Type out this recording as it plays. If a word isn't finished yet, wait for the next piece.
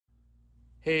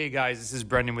Hey guys, this is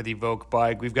Brendan with EVOQ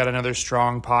Bike. We've got another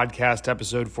strong podcast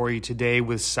episode for you today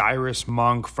with Cyrus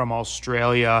Monk from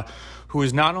Australia, who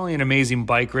is not only an amazing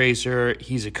bike racer,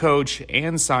 he's a coach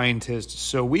and scientist.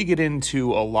 So we get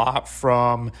into a lot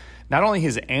from not only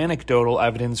his anecdotal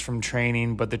evidence from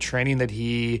training, but the training that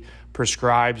he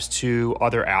prescribes to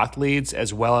other athletes,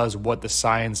 as well as what the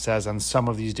science says on some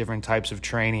of these different types of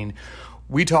training.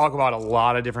 We talk about a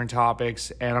lot of different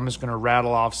topics, and I'm just going to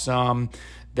rattle off some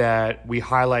that we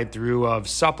highlight through of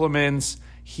supplements,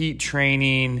 heat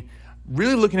training,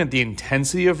 really looking at the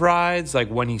intensity of rides, like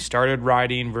when he started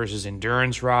riding versus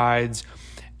endurance rides,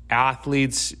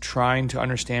 athletes trying to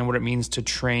understand what it means to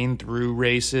train through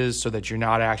races so that you're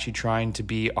not actually trying to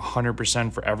be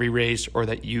 100% for every race, or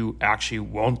that you actually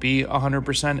won't be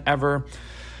 100% ever.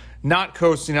 Not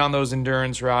coasting on those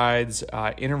endurance rides,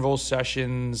 interval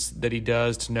sessions that he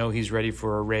does to know he's ready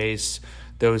for a race,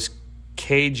 those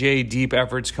KJ deep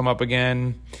efforts come up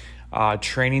again,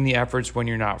 training the efforts when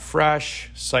you're not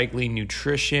fresh, cycling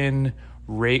nutrition,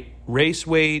 race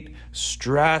weight,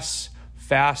 stress,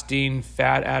 fasting,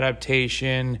 fat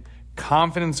adaptation,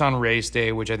 confidence on race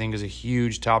day, which I think is a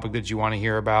huge topic that you want to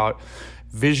hear about,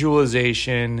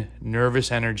 visualization,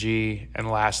 nervous energy, and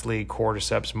lastly,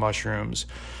 Cordyceps mushrooms.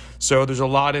 So there's a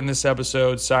lot in this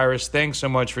episode. Cyrus, thanks so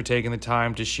much for taking the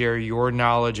time to share your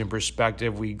knowledge and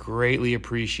perspective. We greatly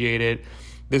appreciate it.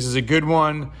 This is a good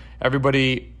one.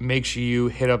 Everybody, make sure you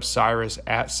hit up Cyrus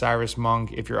at Cyrus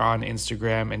Monk if you're on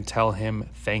Instagram and tell him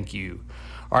thank you.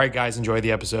 All right, guys, enjoy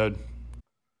the episode.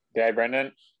 Hey,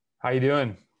 Brendan. How you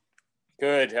doing?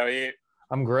 Good. How are you?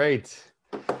 I'm great.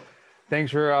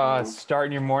 Thanks for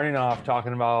starting your morning off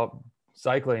talking about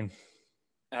cycling.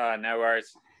 No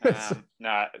worries. I'm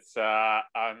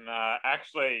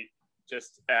actually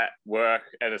just at work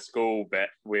at a school, but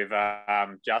we've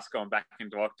just gone back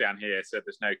into lockdown here, so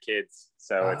there's no kids,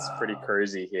 so it's pretty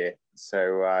cruisy here.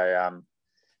 So I've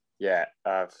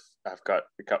got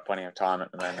plenty of time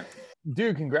at the moment.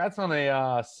 Dude, congrats on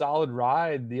a solid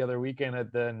ride the other weekend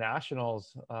at the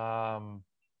Nationals. It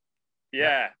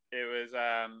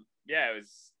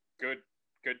was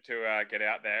good to get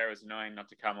out there. It was annoying not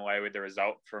to come away with the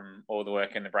result from all the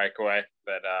work in the breakaway,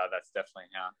 but that's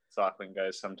definitely how cycling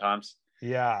goes sometimes.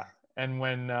 Yeah, and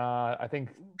when I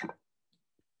think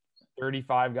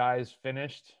 35 guys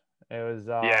finished, it was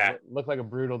looked like a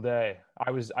brutal day.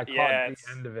 I caught the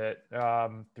end of it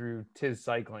through Tiz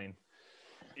Cycling.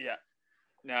 Yeah,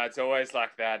 no, it's always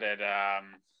like that at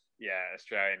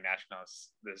Australian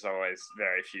Nationals. There's always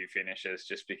very few finishes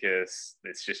just because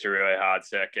it's just a really hard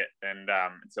circuit, and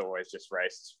it's always just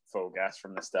raced full gas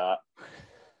from the start.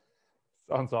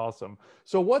 Sounds awesome.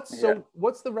 So what's the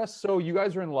rest? So you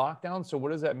guys are in lockdown. So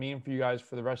what does that mean for you guys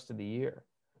for the rest of the year?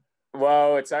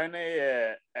 Well, it's only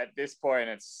at this point,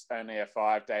 it's only a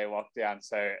 5-day lockdown.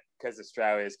 So because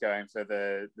Australia is going for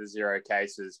the 0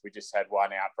 cases, we just had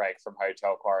one outbreak from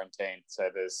hotel quarantine. So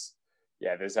there's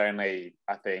only,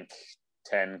 I think,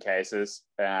 10 cases.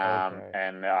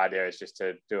 And the idea is just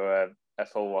to do a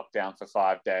full lockdown for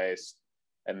 5 days.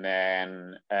 And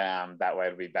then that way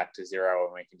it'll be back to 0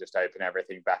 and we can just open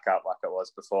everything back up like it was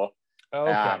before.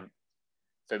 Okay.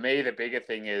 For me, the bigger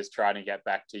thing is trying to get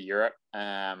back to Europe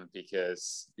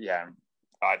because,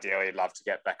 ideally I'd love to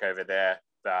get back over there.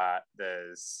 But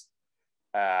there's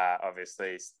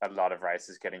obviously a lot of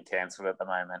races getting cancelled at the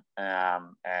moment. A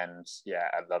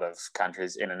lot of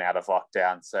countries in and out of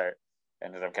lockdown. So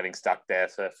ended up getting stuck there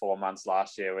for 4 months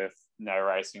last year with no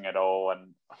racing at all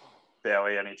and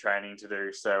barely any training to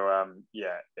do. So, I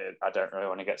don't really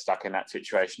want to get stuck in that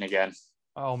situation again.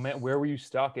 Oh, man. Where were you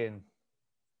stuck in?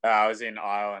 I was in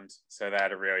Ireland, so they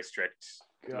had a really strict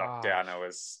lockdown. I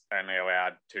was only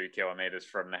allowed 2 kilometers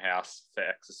from the house for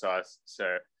exercise,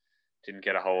 so didn't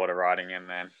get a whole lot of riding in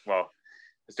then. Well,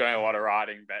 I was doing a lot of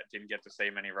riding, but didn't get to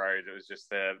see many roads. It was just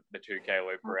the 2K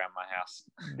loop around my house.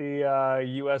 The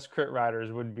US crit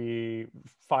riders would be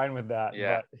fine with that.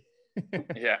 Yeah. But...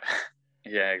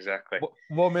 Yeah, exactly.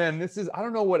 Well, man, I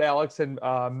don't know what Alex had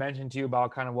mentioned to you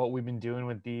about kind of what we've been doing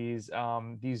with these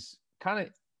kind of,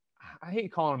 I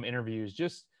hate calling them interviews,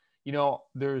 just,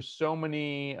 there's so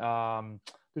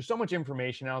much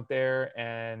information out there,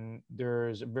 and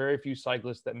there's very few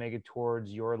cyclists that make it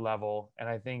towards your level. And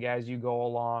I think as you go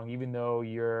along, even though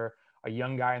you're a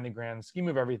young guy in the grand scheme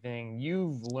of everything,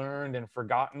 you've learned and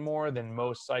forgotten more than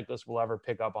most cyclists will ever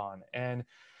pick up on. And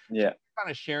kind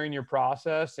of sharing your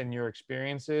process and your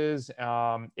experiences,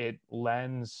 it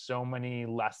lends so many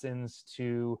lessons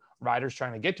to riders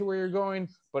trying to get to where you're going,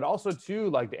 but also to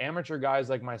like the amateur guys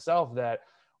like myself that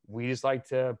we just like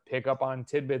to pick up on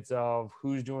tidbits of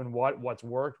who's doing what's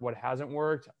worked, what hasn't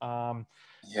worked.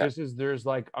 Just as there's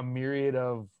like a myriad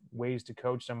of ways to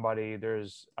coach somebody,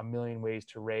 there's a million ways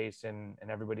to race, and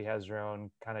everybody has their own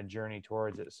kind of journey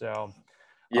towards it. So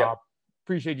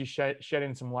appreciate you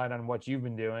shedding some light on what you've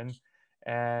been doing.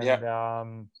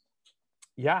 And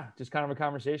just kind of a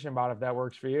conversation about if that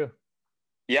works for you.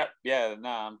 Yeah, no,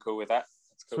 I'm cool with that.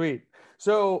 That's cool. Sweet.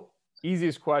 So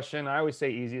easiest question. I always say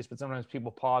easiest, but sometimes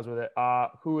people pause with it.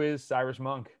 Who is Cyrus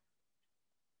Monk?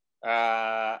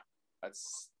 It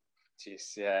is.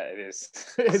 It's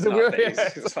not the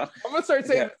easiest one. I'm gonna start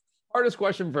saying hardest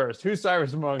question first. Who's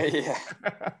Cyrus Monk?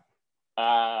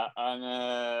 I'm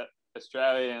a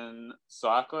Australian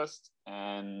cyclist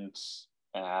and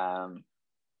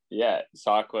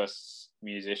cyclist,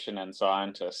 musician, and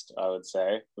scientist, I would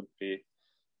say, would be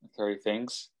three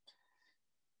things.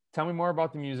 Tell me more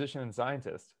about the musician and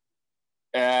scientist.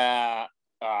 The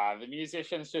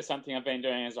musician is just something I've been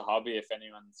doing as a hobby. If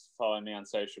anyone's following me on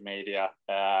social media,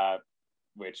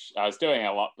 which I was doing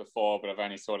a lot before, but I've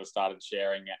only sort of started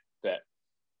sharing it. But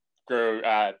grew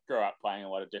up playing a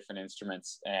lot of different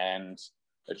instruments, and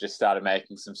I just started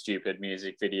making some stupid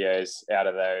music videos out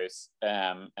of those,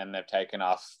 and they've taken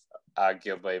off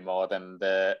arguably more than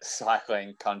the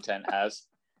cycling content has.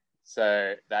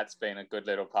 So that's been a good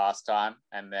little pastime.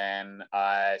 And then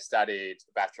I studied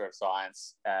a Bachelor of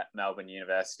Science at Melbourne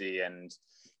University, and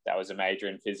that was a major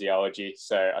in physiology.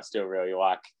 So I still really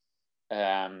like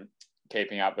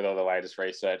keeping up with all the latest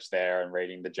research there and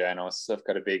reading the journals. So I've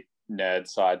got a big nerd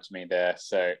side to me there.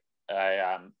 So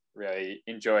I really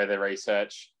enjoy the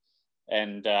research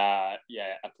and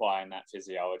applying that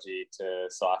physiology to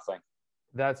cycling.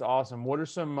 That's awesome. What are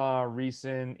some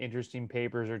recent interesting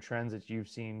papers or trends that you've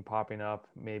seen popping up,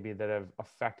 maybe that have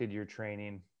affected your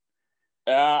training?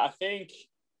 I think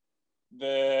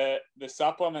the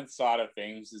supplement side of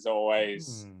things is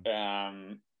always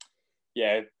a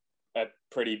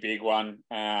pretty big one.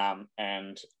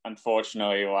 And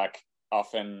unfortunately, like,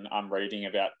 often I'm reading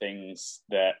about things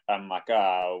that I'm like,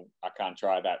 oh, I can't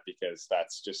try that because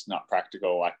that's just not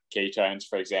practical. Like ketones,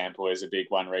 for example, is a big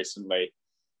one recently.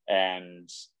 And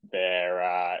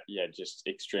they're just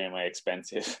extremely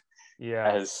expensive.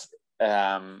 As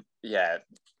for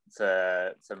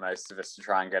most of us to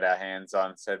try and get our hands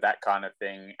on. So that kind of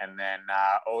thing. And then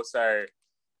also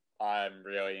I'm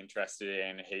really interested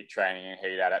in heat training and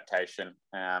heat adaptation.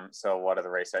 So a lot of the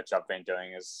research I've been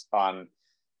doing is on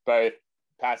both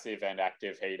passive and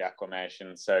active heat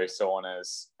acclimation, so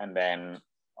saunas, and then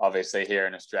obviously here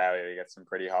in Australia you get some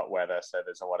pretty hot weather, so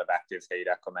there's a lot of active heat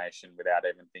acclimation without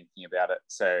even thinking about it.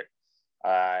 So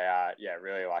I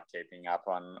really like keeping up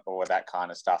on all of that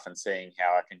kind of stuff and seeing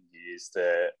how I can use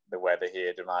the weather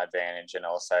here to my advantage, and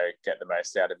also get the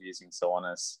most out of using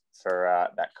saunas for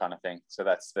that kind of thing. So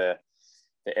that's the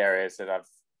areas that I've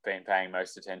been paying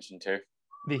most attention to.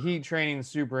 The heat training is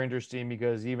super interesting,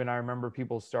 because even I remember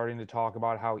people starting to talk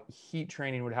about how heat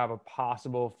training would have a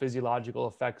possible physiological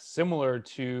effect similar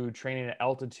to training at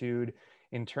altitude,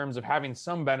 in terms of having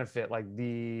some benefit, like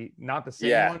not the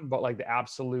same one, but like the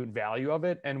absolute value of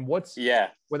it. And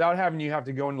without having you have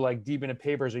to go into like deep into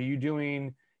papers, are you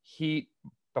doing heat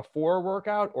before a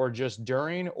workout or just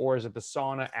during, or is it the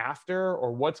sauna after,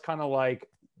 or what's kind of like?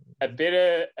 A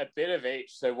bit of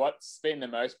each. So what's been the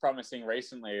most promising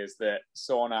recently is that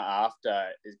sauna after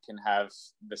can have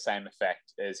the same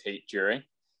effect as heat during.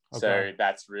 Okay. So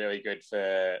that's really good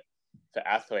for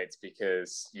athletes,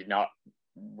 because you're not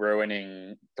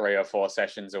ruining 3 or 4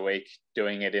 sessions a week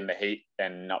doing it in the heat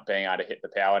and not being able to hit the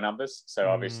power numbers. So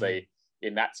obviously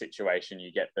in that situation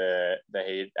you get the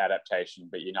heat adaptation,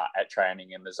 but you're not at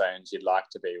training in the zones you'd like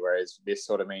to be. Whereas this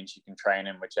sort of means you can train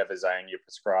in whichever zone you're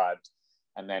prescribed,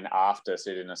 and then after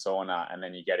sit in a sauna, and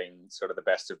then you're getting sort of the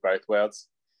best of both worlds.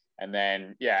 And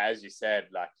then, as you said,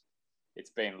 like,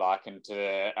 it's been likened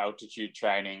to altitude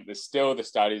training. There's still, the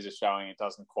studies are showing it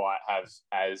doesn't quite have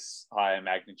as high a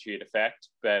magnitude effect,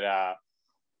 but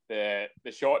the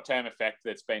short-term effect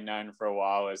that's been known for a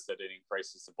while is that it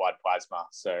increases the blood plasma.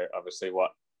 So obviously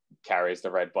what carries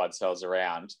the red blood cells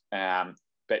around.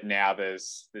 But now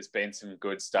there's been some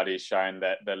good studies showing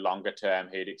that the longer term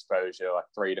heat exposure, like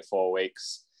 3 to 4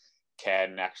 weeks,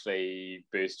 can actually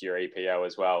boost your EPO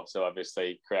as well. So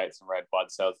obviously create some red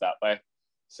blood cells that way.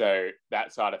 So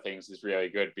that side of things is really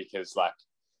good, because like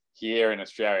here in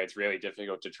Australia, it's really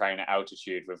difficult to train at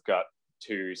altitude. We've got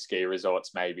 2 ski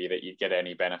resorts maybe that you'd get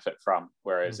any benefit from.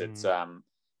 Whereas it's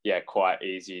quite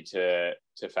easy to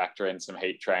factor in some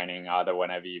heat training either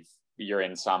whenever you're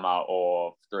in summer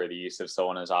or through the use of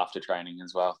saunas after training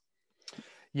as well.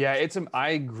 Yeah,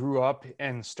 I grew up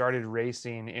and started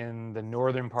racing in the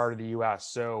northern part of the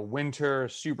US. So winter,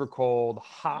 super cold.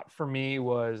 Hot for me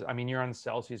was, I mean, you're on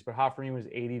Celsius, but hot for me was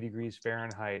 80 degrees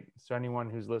Fahrenheit. So anyone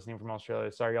who's listening from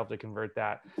Australia, sorry, you'll have to convert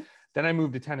that. Then I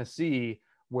moved to Tennessee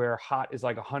where hot is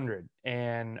like 100.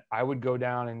 And I would go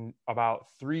down, and about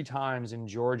 3 times in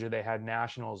Georgia, they had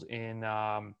nationals in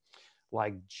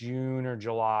like June or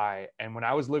July. And when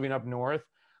I was living up north,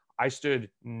 I stood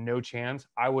no chance.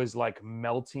 I was like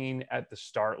melting at the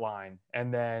start line.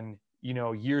 And then,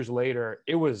 years later,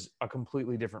 it was a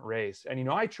completely different race. And,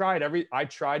 I tried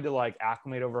to like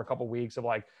acclimate over a couple of weeks of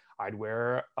like, I'd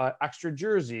wear an extra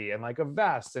jersey and like a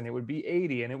vest, and it would be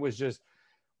 80. And it was just,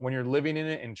 when you're living in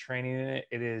it and training in it,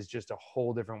 it is just a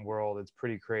whole different world. It's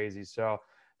pretty crazy. So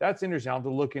that's interesting. I'll have to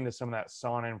look into some of that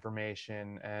sauna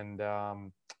information. And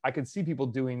I could see people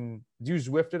do you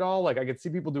Zwift at all? Like I could see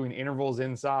people doing intervals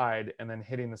inside and then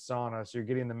hitting the sauna. So you're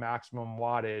getting the maximum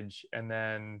wattage. And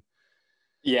then.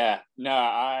 Yeah, no,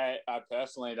 I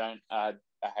personally don't. I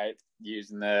hate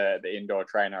using the indoor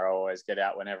trainer. I always get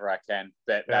out whenever I can.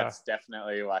 But that's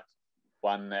definitely like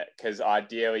one that, because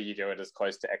ideally you do it as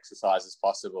close to exercise as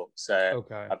possible. So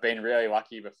I've been really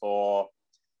lucky before,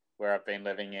 where I've been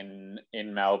living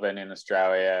in Melbourne in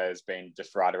Australia has been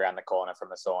just right around the corner from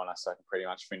the sauna. So I can pretty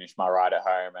much finish my ride at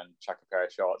home and chuck a pair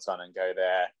of shorts on and go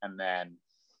there. And then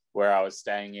where I was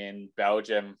staying in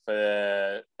Belgium for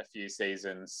a few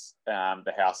seasons,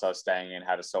 the house I was staying in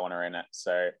had a sauna in it.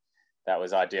 So that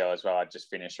was ideal as well. I'd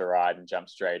just finish a ride and jump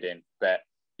straight in. But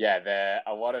yeah, there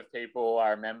are a lot of people. I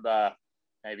remember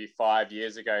maybe 5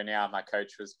 years ago now, my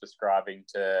coach was prescribing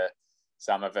to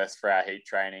some of us for our heat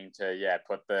training to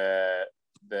put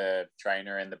the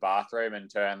trainer in the bathroom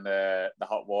and turn the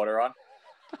hot water on.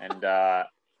 And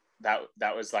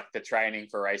that was like the training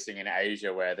for racing in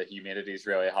Asia, where the humidity is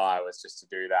really high, was just to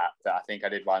do that. But I think I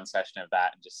did one session of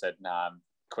that and just said, no, I'm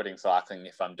quitting cycling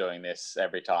if I'm doing this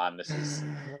every time. This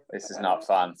is not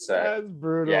fun. So that's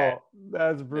brutal. Yeah,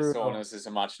 that's brutal. The saunas is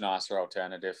a much nicer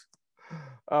alternative.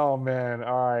 Oh man.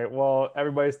 All right. Well,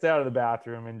 everybody stay out of the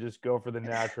bathroom and just go for the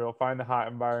natural, find the hot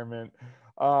environment.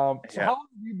 So how long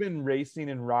have you been racing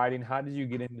and riding? How did you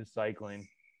get into cycling?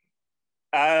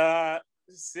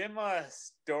 Similar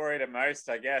story to most,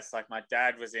 I guess. Like my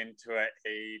dad was into it.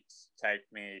 He'd take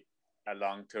me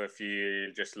along to a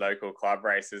few just local club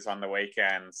races on the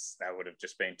weekends. That would have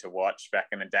just been to watch back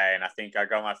in the day. And I think I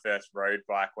got my first road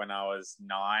bike when I was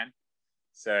 9.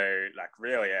 So like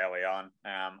really early on,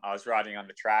 I was riding on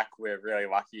the track. We're really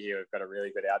lucky here. We've got a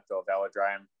really good outdoor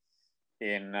velodrome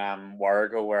in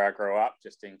Warragul, where I grew up,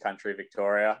 just in country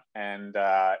Victoria. And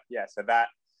so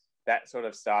that sort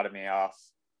of started me off.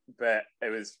 But it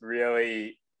was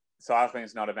really, cycling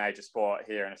is not a major sport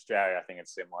here in Australia. I think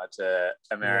it's similar to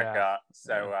America.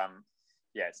 So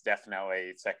it's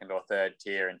definitely second or third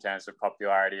tier in terms of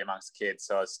popularity amongst kids.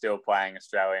 So I was still playing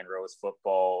Australian rules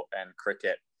football and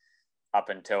cricket up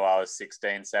until I was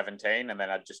 16, 17. And then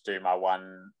I'd just do my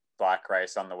one bike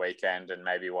race on the weekend and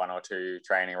maybe 1 or 2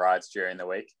 training rides during the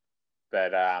week.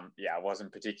 But I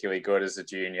wasn't particularly good as a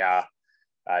junior.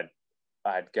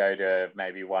 I'd go to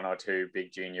maybe 1 or 2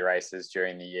 big junior races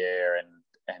during the year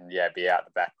and be out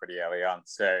the back pretty early on.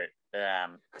 So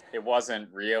it wasn't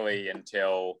really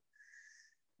until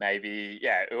maybe,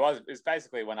 it was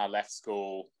basically when I left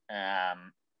school,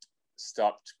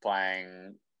 stopped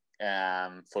playing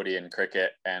footy and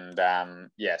cricket and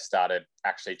started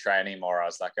actually training more. I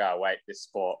was like, oh wait, this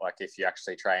sport, like if you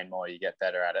actually train more, you get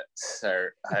better at it. So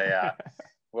I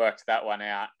worked that one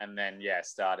out and then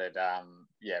started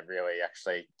really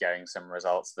actually getting some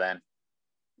results then.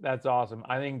 That's awesome.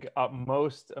 I think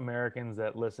most Americans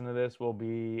that listen to this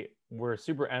we're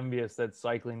super envious that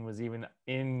cycling was even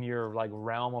in your like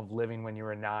realm of living when you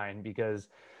were 9, because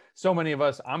so many of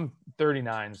us, I'm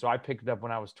 39, so I picked it up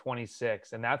when I was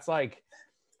 26. And that's like,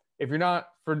 if you're not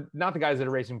the guys that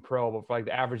are racing pro, but for like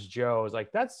the average Joe, is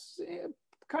like, that's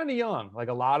kind of young. Like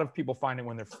a lot of people find it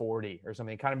when they're 40 or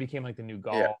something. It kind of became like the new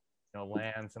golf,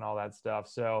 Lance and all that stuff.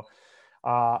 So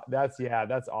that's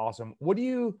awesome. What do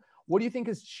you think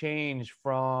has changed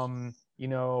from,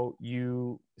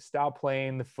 you stop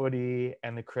playing the footy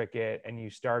and the cricket and you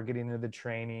start getting into the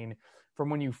training? From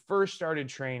when you first started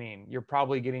training, you're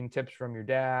probably getting tips from your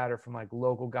dad or from like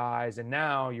local guys. And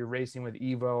now you're racing with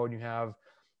EVO and you have,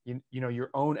 your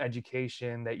own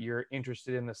education, that you're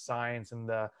interested in the science and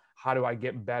the, how do I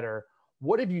get better?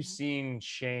 What have you seen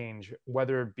change,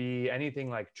 whether it be anything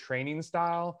like training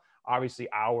style, obviously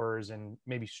hours and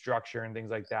maybe structure and things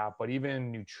like that, but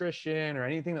even nutrition or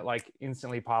anything that like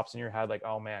instantly pops in your head, like,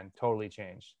 oh man, totally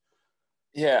changed?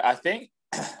 Yeah, I think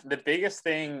the biggest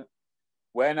thing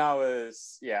when I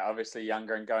was, obviously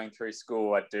younger and going through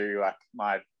school, I'd do like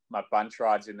my bunch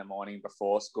rides in the morning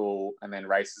before school and then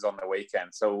races on the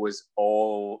weekend. So it was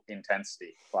all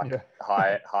intensity, like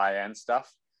high end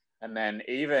stuff. And then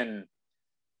even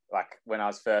like when I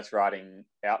was first riding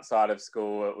outside of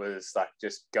school, it was like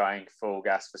just going full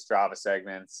gas for Strava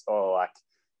segments, or like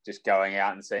just going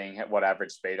out and seeing what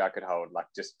average speed I could hold, like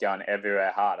just going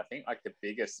everywhere hard. I think like the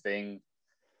biggest thing,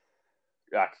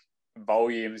 like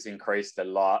volumes increased a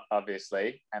lot,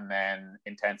 obviously, and then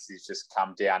intensity's just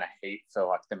come down a heap for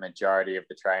like the majority of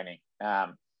the training. I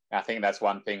think that's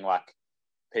one thing like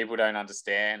people don't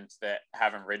understand that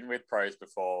haven't ridden with pros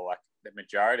before. Like the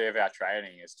majority of our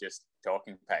training is just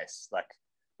talking pace. Like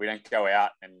we don't go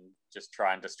out and just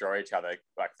try and destroy each other.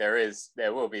 Like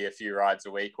there will be a few rides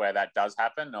a week where that does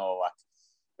happen, or like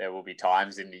there will be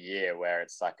times in the year where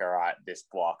it's like, all right, this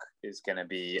block is going to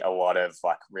be a lot of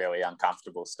like really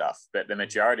uncomfortable stuff. But the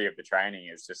majority of the training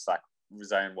is just like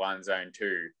zone 1, zone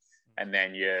 2, and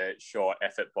then your short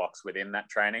effort blocks within that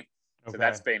training. Okay. So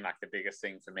that's been like the biggest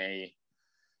thing for me.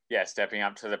 Yeah, stepping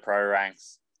up to the pro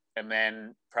ranks. And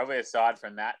then probably aside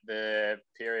from that, the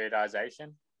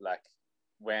periodization, like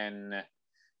when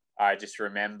I just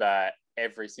remember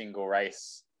every single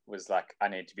race was like, I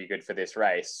need to be good for this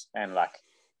race. And like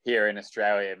here in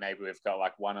Australia, maybe we've got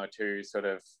like 1 or 2 sort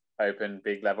of open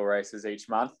big level races each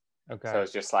month. Okay. So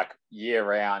it's just like year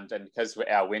round. And because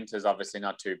our winter's obviously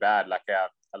not too bad, like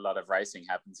a lot of racing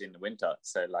happens in the winter.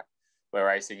 So like we're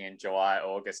racing in July,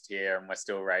 August here, and we're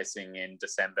still racing in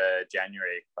December,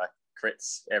 January, like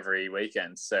crits every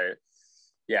weekend. So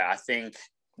yeah, I think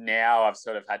now I've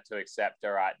sort of had to accept,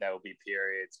 all right, there will be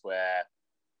periods where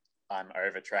I'm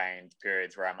overtrained,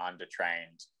 periods where I'm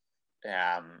undertrained.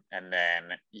 And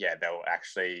then,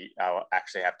 I'll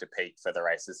actually have to peak for the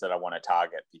races that I want to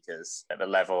target, because at the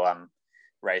level I'm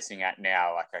racing at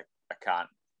now, like I can't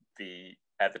be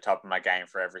at the top of my game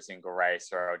for every single race,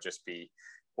 or I'll just be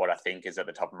what I think is at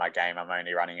the top of my game. I'm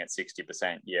only running at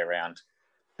 60% year round.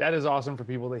 That is awesome for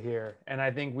people to hear. And I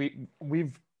think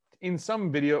we've in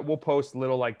some video, we'll post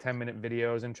little like 10-minute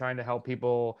videos and trying to help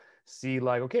people see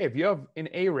like, okay, if you have an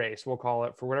A race, we'll call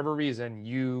it, for whatever reason,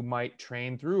 you might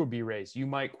train through a B race. You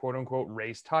might quote unquote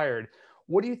race tired.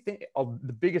 What do you think?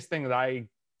 The biggest thing that I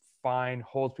find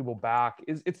holds people back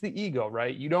is it's the ego,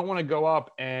 right? You don't want to go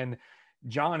up and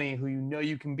Johnny, who you know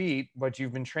you can beat, but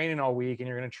you've been training all week and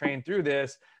you're going to train through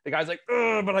this. The guy's like,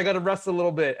 but I got to rest a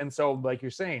little bit. And so like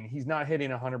you're saying, he's not hitting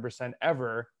 100%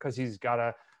 ever because he's got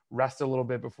to rest a little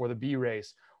bit before the B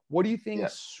race. What do you think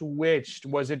switched?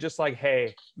 Was it just like,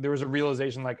 hey, there was a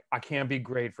realization like, I can't be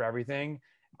great for everything.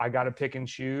 I got to pick and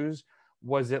choose.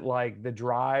 Was it like the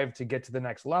drive to get to the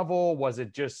next level? Was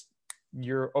it just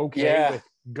you're okay with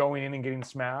going in and getting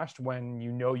smashed when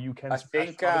you know you can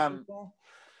smash other people?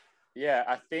 Yeah,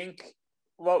 I think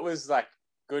what was like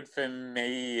good for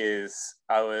me is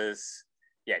I was,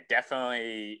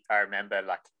 definitely, I remember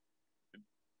like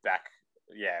back,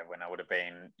 when I would have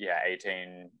been,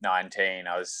 18, 19,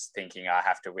 I was thinking I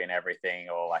have to win everything,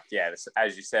 or like,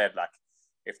 as you said, like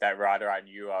if that rider I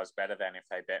knew I was better than, if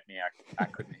they bet me, I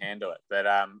couldn't handle it. But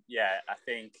I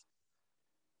think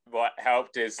what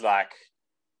helped is like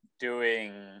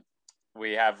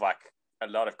we have like a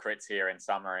lot of crits here in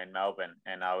summer in Melbourne,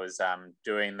 and I was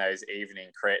doing those evening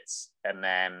crits,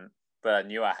 but I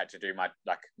knew I had to do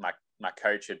my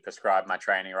coach had prescribed my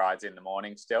training rides in the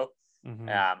morning still. Mm-hmm.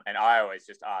 And I always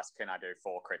just ask, can I do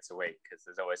 4 crits a week? Because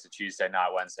there's always a Tuesday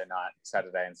night, Wednesday night,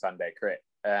 Saturday and Sunday crit.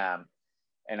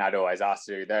 And I'd always ask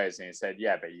to do those, and he said,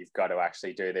 but you've got to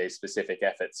actually do these specific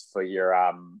efforts for your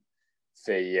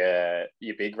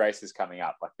big races coming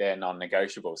up, like they're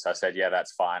non-negotiable. So I said,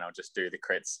 that's fine, I'll just do the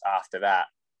crits after that.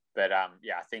 But I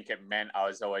think it meant I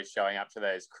was always showing up to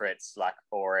those crits like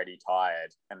already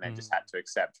tired, and then just had to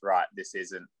accept, right, this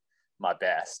isn't my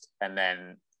best. And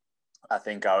then I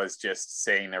think I was just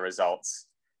seeing the results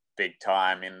big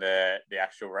time in the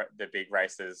big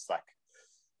races, like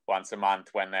once a month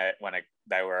when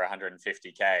they were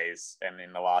 150 Ks, and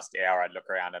in the last hour I'd look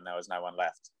around and there was no one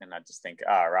left, and I'd just think,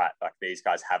 right, like these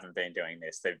guys haven't been doing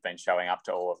this. They've been showing up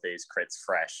to all of these crits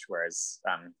fresh, whereas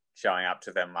showing up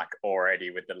to them like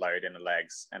already with the load in the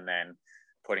legs, and then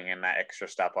putting in that extra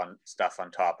stuff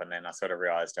on top. And then I sort of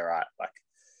realized, all right, like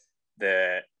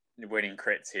the winning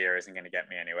crits here isn't going to get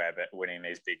me anywhere, but winning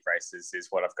these big races is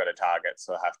what I've got to target.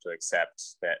 So I have to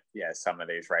accept that, some of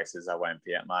these races I won't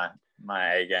be at my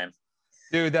A game.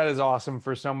 Dude, that is awesome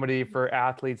for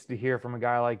athletes to hear from a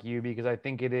guy like you, because I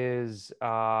think it is,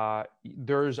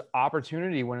 there's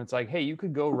opportunity when it's like, hey, you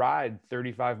could go ride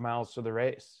 35 miles to the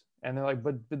race. And they're like,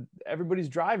 but everybody's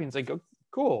driving. It's like,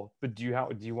 Cool. But do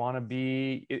you want to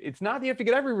be, it's not that you have to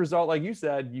get every result. Like you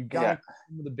said, you got to get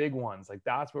some of the big ones. Like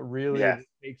that's what really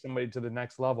takes somebody to the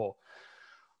next level.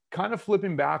 Kind of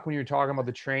flipping back when you're talking about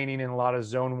the training and a lot of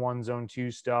zone 1, zone 2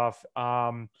 stuff.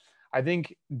 I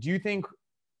think, do you think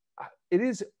it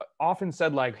is often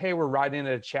said like, hey, we're riding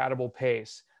at a chattable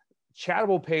pace.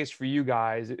 Chattable pace for you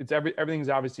guys, everything's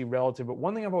obviously relative. But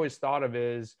one thing I've always thought of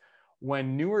is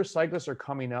when newer cyclists are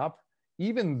coming up,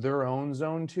 even their own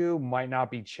zone 2 might not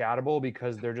be chattable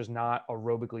because they're just not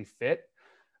aerobically fit.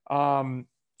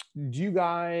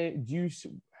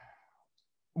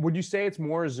 Would you say it's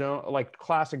more zone, like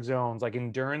classic zones, like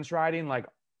endurance riding? Like,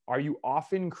 are you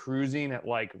often cruising at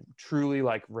like truly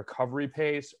like recovery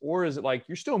pace, or is it like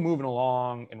you're still moving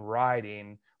along and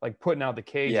riding, like putting out the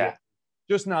cages,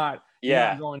 just not, you're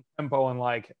not going tempo and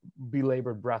like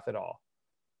belabored breath at all?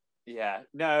 Yeah,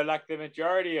 no, like the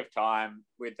majority of time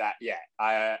with that,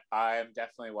 I am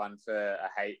definitely one for,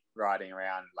 I hate riding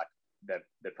around like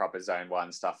the proper zone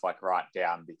 1 stuff, like right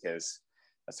down, because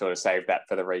I sort of save that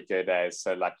for the Rico days.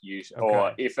 So like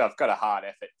or if I've got a hard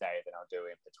effort day, then I'll do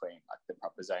in between like the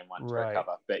proper zone 1 to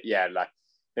recover. But yeah, like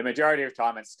the majority of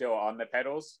time it's still on the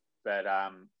pedals, but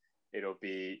it'll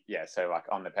be, so like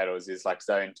on the pedals is like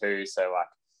zone 2. So like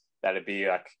that'd be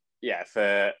like,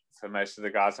 for most of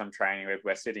the guys I'm training with,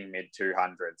 we're sitting mid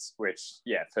 200s, which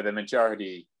for the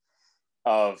majority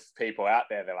of people out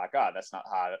there, they're like, oh, that's not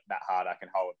that hard, I can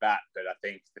hold that. But I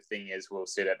think the thing is, we'll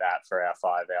sit at that for our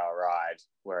 5-hour ride,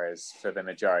 whereas for the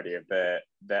majority of the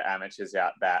amateurs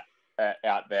out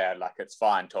there, like it's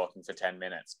fine talking for 10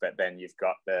 minutes, but then you've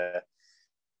got the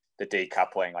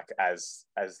decoupling, like as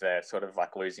they're sort of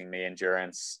like losing the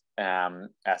endurance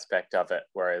aspect of it.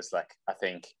 Whereas like I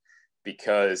think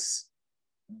because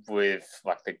with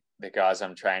like the guys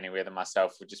I'm training with and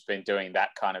myself, we've just been doing that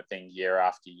kind of thing year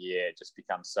after year. It just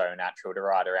becomes so natural to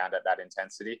ride around at that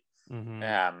intensity. Mm-hmm.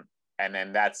 And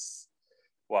then that's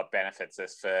what benefits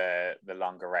us for the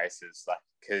longer races, like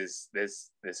because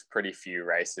there's pretty few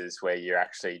races where you're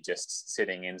actually just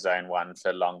sitting in zone 1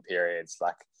 for long periods.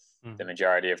 Like the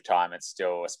majority of time it's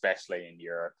still, especially in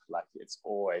Europe, like it's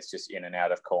always just in and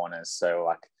out of corners. So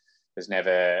like there's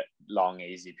never long,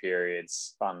 easy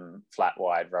periods on flat,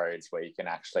 wide roads where you can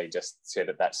actually just sit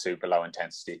at that super low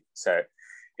intensity. So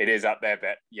it is up there,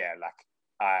 but like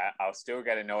I'll still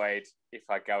get annoyed if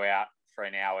I go out for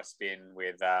an hour spin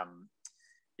with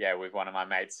one of my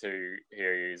mates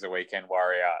who's a weekend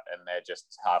warrior, and they're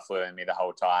just half wheeling me the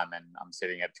whole time, and I'm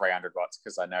sitting at 300 watts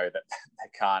because I know that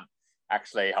they can't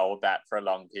actually hold that for a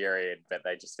long period, but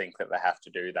they just think that they have to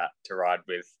do that to ride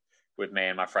with me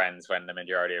and my friends, when the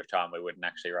majority of time we wouldn't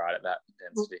actually ride at that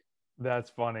intensity.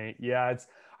 That's funny. Yeah,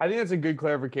 I think that's a good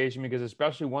clarification, because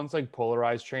especially once like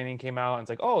polarized training came out and it's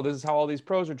like, oh, this is how all these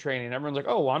pros are training. Everyone's like,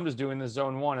 oh, well, I'm just doing this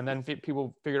zone 1. And then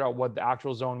people figured out what the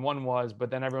actual zone 1 was, but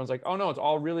then everyone's like, oh no, it's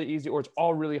all really easy or it's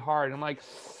all really hard. And I'm like,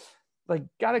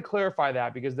 got to clarify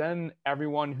that, because then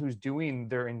everyone who's doing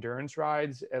their endurance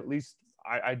rides, at least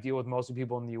I deal with most of the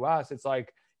people in the US, it's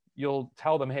like, you'll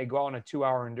tell them, hey, go out on a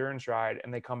 2-hour endurance ride,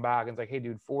 and they come back and it's like, hey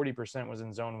dude, 40% was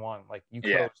in zone 1. Like you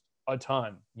coast a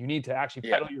ton. You need to actually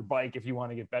pedal your bike if you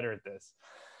want to get better at this.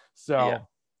 So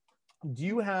do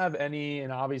you have any,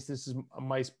 and obviously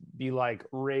might be like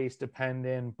race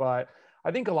dependent, but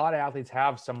I think a lot of athletes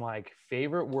have some like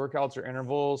favorite workouts or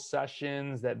interval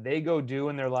sessions that they go do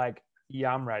and they're like,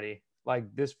 yeah, I'm ready.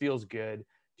 Like this feels good.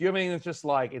 Do you have anything that's just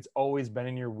like, it's always been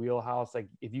in your wheelhouse? Like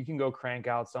if you can go crank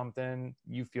out something,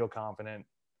 you feel confident?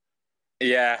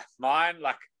 Yeah, mine,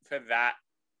 like for that,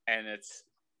 and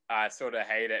I sort of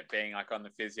hate it being like on the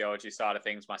physiology side of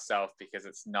things myself, because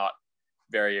it's not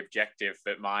very objective,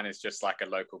 but mine is just like a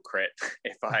local crit.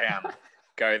 If I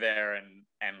go there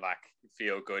and like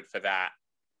feel good for that,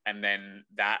 and then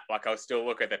that, like I'll still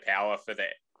look at the power for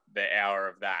the hour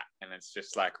of that, and it's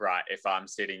just like, right, if I'm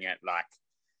sitting at like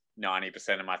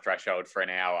 90% of my threshold for an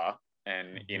hour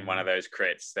and in one of those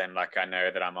crits, then like I know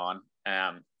that I'm on.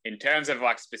 In terms of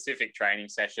like specific training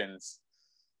sessions,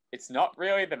 it's not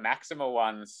really the maximal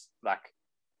ones. Like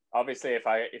obviously if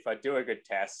I do a good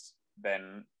test,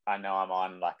 then I know I'm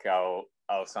on. Like I'll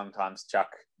sometimes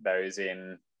chuck those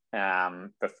in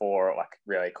before, like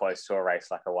really close to a race,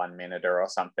 like a 1 minute or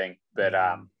something. But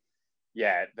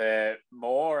the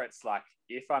more it's like,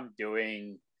 if I'm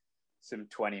doing some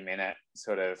 20-minute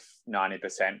sort of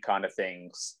 90% kind of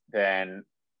things, then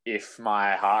if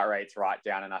my heart rate's right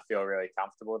down and I feel really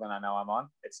comfortable, then I know I'm on.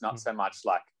 It's not so much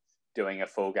like doing a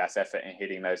full gas effort and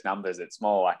hitting those numbers. It's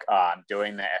more like, I'm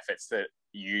doing the efforts that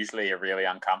usually are really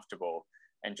uncomfortable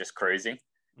and just cruising.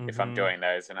 If I'm doing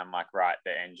those and I'm like, right,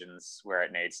 the engine's where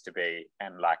it needs to be,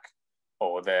 and like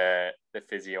all the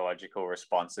physiological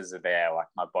responses are there. Like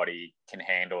my body can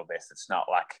handle this. It's not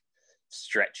like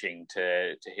stretching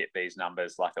to hit these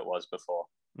numbers like it was before.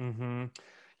 Mm-hmm.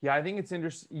 Yeah, I think it's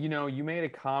interesting. You know, you made a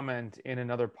comment in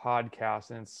another podcast,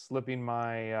 and it's slipping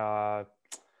my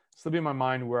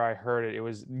mind where I heard it. It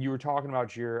was, you were talking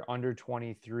about your under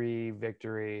 23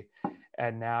 victory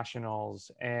at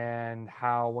nationals, and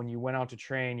how when you went out to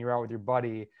train, you were out with your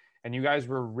buddy, and you guys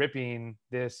were ripping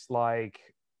this, like,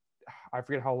 I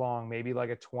forget how long, maybe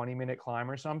like a 20-minute climb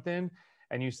or something.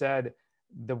 And you said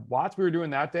the watts we were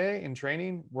doing that day in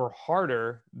training were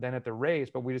harder than at the race,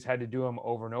 but we just had to do them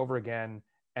over and over again.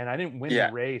 And I didn't win the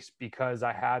race because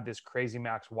I had this crazy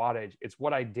max wattage. It's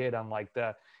what I did on like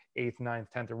the 8th, 9th,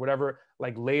 10th or whatever,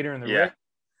 like later in the race.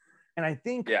 And I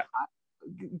think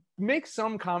make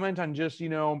some comment on just, you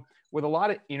know, with a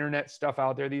lot of internet stuff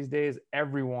out there these days,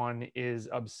 everyone is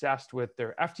obsessed with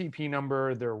their FTP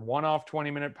number, their one-off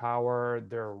 20-minute power,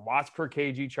 their watts per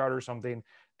kg chart or something.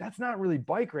 That's not really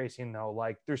bike racing though.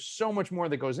 Like there's so much more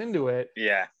that goes into it.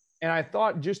 Yeah. And I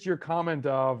thought just your comment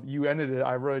of, you ended it,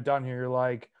 I wrote it down here. You're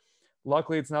like,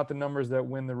 luckily it's not the numbers that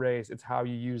win the race, it's how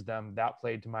you use them. That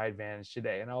played to my advantage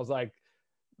today. And I was like,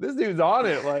 this dude's on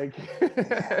it. Like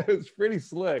it was pretty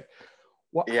slick.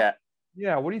 What do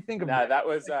you think of that? That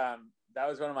was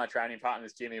one of my training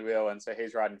partners, Jimmy Will, and so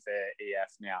he's riding for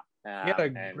EF now. He had a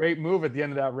great move at the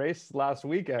end of that race last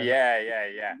weekend. Yeah.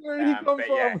 Where did he come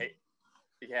from?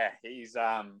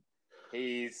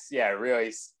 He's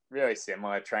really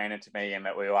similar trainer to me, in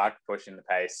that we like pushing the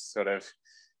pace sort of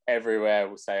everywhere,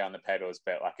 we'll say on the pedals,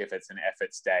 but like if it's an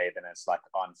efforts day, then it's like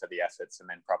on for the efforts and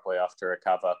then properly off to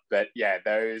recover. But yeah,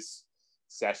 those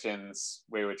sessions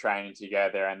we were training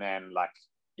together, and then like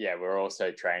we're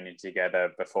also training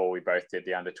together before we both did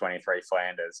the under 23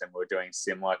 Flanders, and we're doing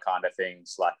similar kind of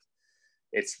things. Like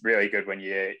it's really good when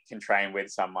you can train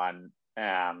with someone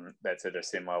that's at a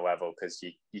similar level, because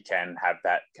you can have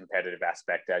that competitive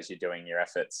aspect as you're doing your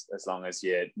efforts, as long as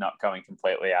you're not going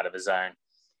completely out of a zone.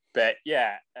 But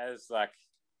as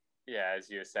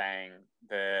you were saying,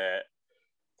 the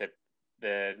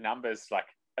numbers, like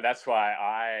that's why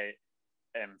I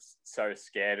am so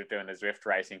scared of doing the Zwift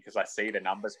racing, because I see the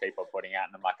numbers people are putting out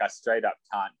and I'm like, I straight up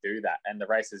can't do that. And the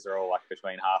races are all like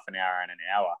between half an hour and an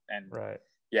hour. And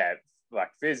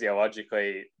like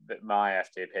physiologically, my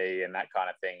FTP and that kind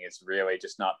of thing is really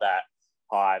just not that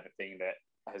high. The thing that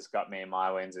has got me in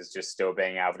my wins is just still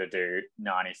being able to do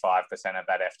 95% of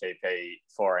that FTP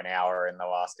for an hour in the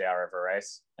last hour of a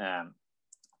race. And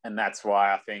that's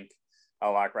why I think I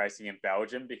like racing in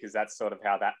Belgium, because that's sort of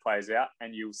how that plays out.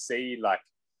 And you'll see like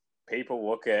people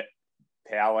look at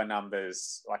power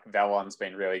numbers, like Valon's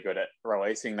been really good at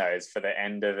releasing those for the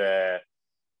end of a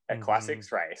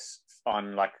classics race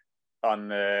on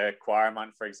the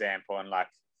Quaremont, for example, and like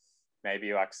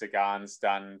maybe like Sagan's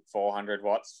done 400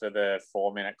 watts for the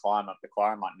 4-minute climb up the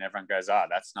Quaremont, and everyone goes, oh,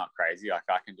 that's not crazy, like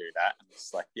I can do that. And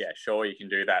it's like, yeah, sure, you can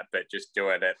do that, but just do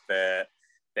it at the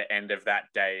end of that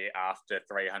day after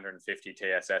 350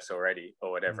 TSS already,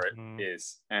 or whatever it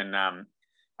is. And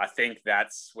I think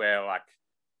that's where like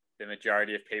the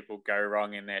majority of people go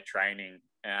wrong in their training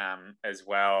as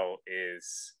well,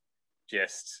 is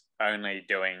just only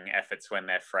doing efforts when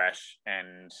they're fresh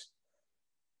and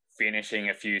finishing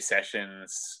a few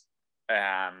sessions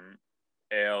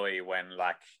early when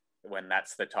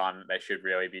that's the time that they should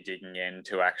really be digging in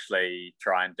to actually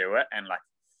try and do it. And like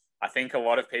I think a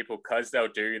lot of people, because they'll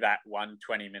do that 1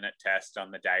 20-minute test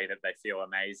on the day that they feel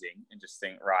amazing and just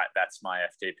think, right, that's my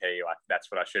FTP, like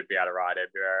that's what I should be able to ride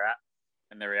everywhere at.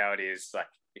 And the reality is, like,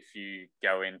 if you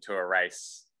go into a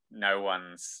race, no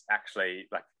one's actually,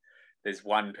 like, there's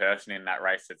one person in that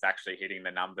race that's actually hitting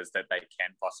the numbers that they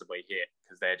can possibly hit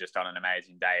because they're just on an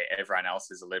amazing day. Everyone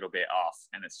else is a little bit off,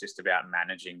 and it's just about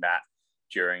managing that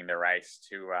during the race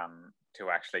to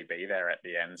actually be there at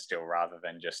the end still, rather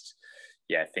than just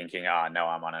thinking, oh no,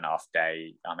 I'm on an off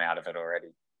day, I'm out of it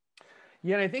already.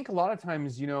 Yeah, and I think a lot of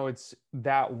times, it's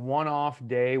that one-off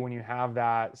day when you have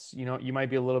that, you might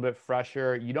be a little bit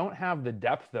fresher. You don't have the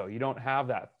depth though. You don't have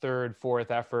that third, fourth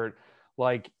effort.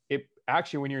 Like it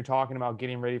actually, when you're talking about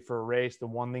getting ready for a race, the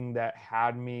one thing that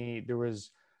had me, there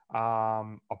was a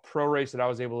pro race that I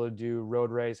was able to do,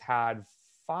 road race, had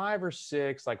 5 or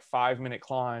 6 like 5-minute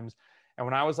climbs. And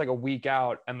when I was like a week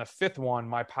out, and the 5th one,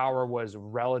 my power was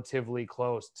relatively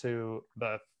close to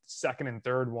the 2nd and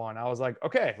 3rd one. I was like,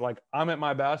 okay, like I'm at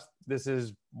my best. This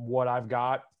is what I've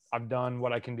got. I've done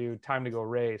what I can do. Time to go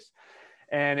race.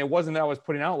 And it wasn't that I was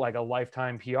putting out like a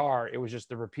lifetime PR. It was just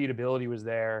the repeatability was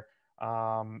there.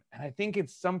 And I think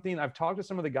it's something I've talked to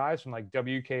some of the guys from like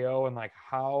WKO and like,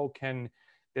 how can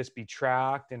this be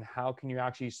tracked, and how can you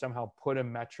actually somehow put a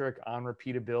metric on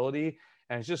repeatability?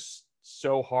 And it's just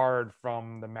so hard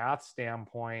from the math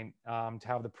standpoint to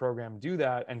have the program do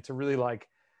that, and to really like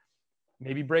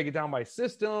maybe break it down by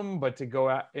system, but to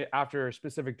go after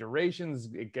specific durations,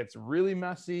 it gets really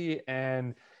messy.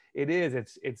 And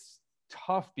it's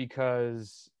tough,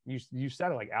 because you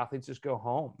said it, like, athletes just go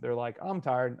home. They're like, I'm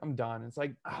tired, I'm done. It's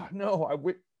like, oh no,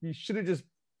 you should have just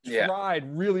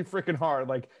tried really freaking hard.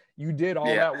 Like, you did all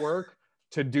that work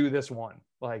to do this one.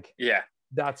 Like,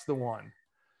 that's the one.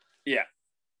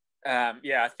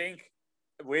 I think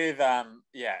with a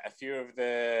few of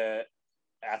the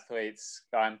athletes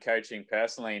I'm coaching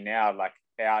personally now, like,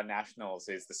 our nationals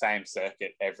is the same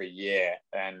circuit every year,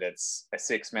 and it's a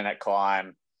 6-minute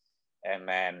climb and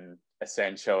then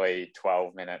essentially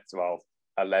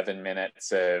 11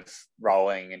 minutes of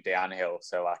rolling and downhill.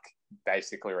 So like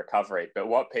basically recovery. But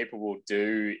what people will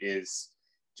do is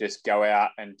just go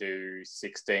out and do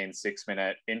 16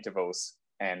 6-minute intervals,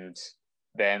 and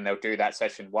then they'll do that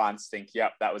session once, think,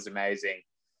 yep, that was amazing.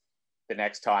 The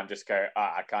next time, just go,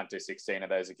 I can't do 16 of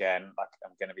those again. Like,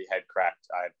 I'm going to be head cracked.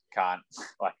 I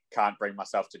can't bring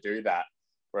myself to do that.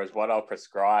 Whereas what I'll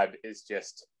prescribe is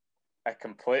just a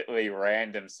completely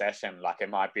random session. Like, it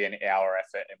might be an hour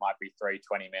effort. It might be 3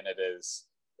 20-minuters.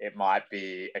 It might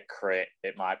be a crit.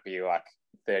 It might be like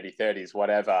 30-30s,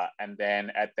 whatever. And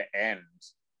then at the end,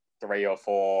 3 or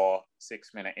 4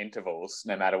 6-minute intervals,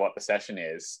 no matter what the session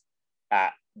is,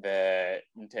 at the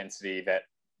intensity that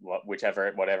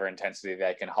whatever intensity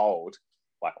they can hold,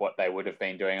 like what they would have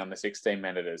been doing on the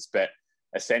 16-minuters. But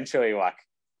essentially, like,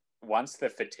 once the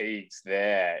fatigue's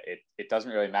there, it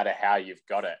doesn't really matter how you've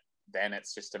got it. Then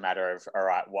it's just a matter of, all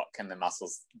right, what can the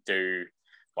muscles do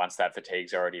once that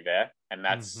fatigue's already there? And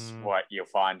that's what you'll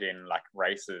find in like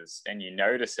races, and you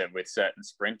notice it with certain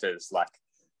sprinters. Like,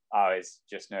 I always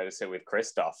just notice it with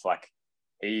Christoph. Like,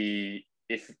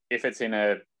 if it's in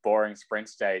a boring sprint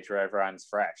stage where everyone's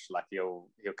fresh, like he'll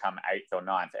come 8th or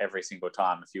 9th every single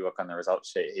time. If you look on the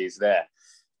results sheet, he's there.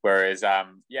 Whereas,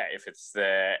 if it's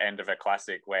the end of a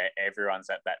classic where everyone's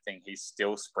at that thing, he's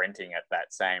still sprinting at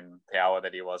that same power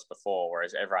that he was before,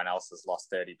 whereas everyone else has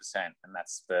lost 30%. And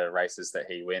that's the races that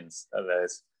he wins, are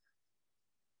those.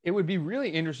 It would be really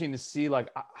interesting to see, like,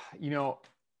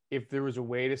 if there was a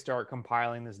way to start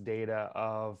compiling this data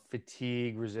of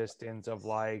fatigue resistance, of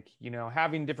like,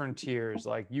 having different tiers.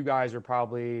 Like, you guys are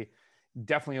probably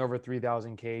definitely over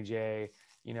 3,000 kJ,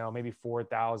 maybe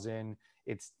 4,000.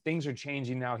 Things are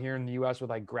changing now here in the US with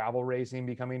like gravel racing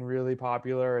becoming really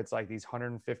popular. It's like these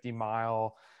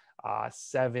 150-mile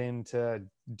 7 to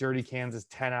Dirty Kansas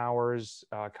 10 hours.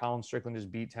 Colin Strickland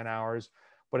just beat 10 hours.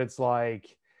 But it's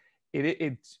like,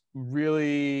 it's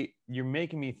really, you're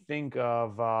making me think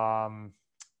of,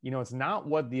 it's not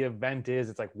what the event is.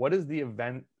 It's like, what is the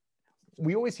event?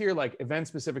 We always hear like event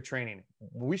specific training.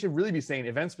 We should really be saying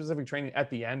event specific training at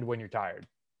the end when you're tired.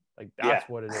 Like, that's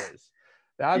what it is.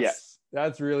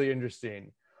 That's really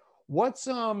interesting.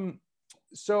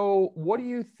 So what do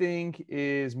you think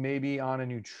is maybe on a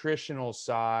nutritional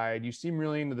side? You seem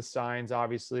really into the science,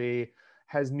 obviously.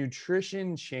 Has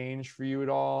nutrition changed for you at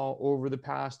all over the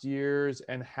past years?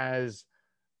 And has,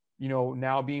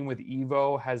 now being with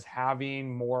EVO, has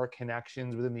having more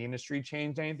connections within the industry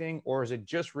changed anything? Or is it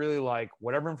just really like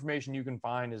whatever information you can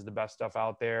find is the best stuff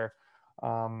out there? Where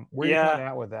are you kind of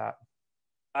at with that?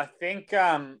 I think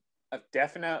I've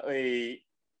definitely,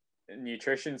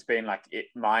 nutrition's been like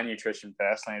my nutrition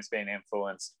personally has been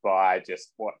influenced by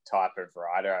just what type of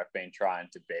rider I've been trying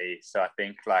to be. So I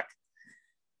think like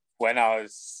when I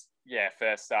was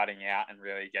first starting out and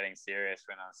really getting serious,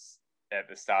 when I was at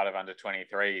the start of under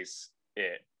 23s,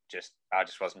 I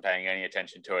just wasn't paying any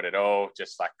attention to it at all.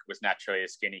 Just like was naturally a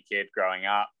skinny kid growing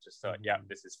up. Just thought,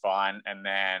 this is fine. And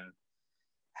then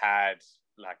had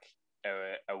like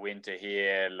a winter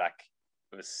here, like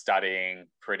was studying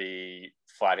pretty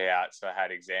flat out. So I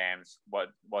had exams,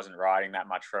 wasn't riding that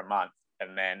much for a month,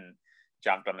 and then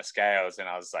jumped on the scales and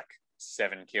I was like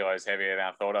 7 kilos heavier than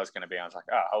I thought I was going to be. I was like,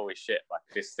 oh, holy shit, like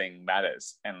this thing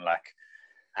matters. And like,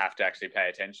 I have to actually pay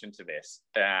attention to this.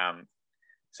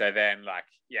 So then like,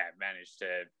 managed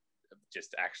to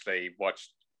just actually watch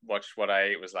what I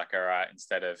ate. Was like, all right,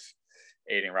 instead of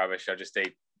eating rubbish, I'll just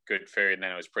eat good food. And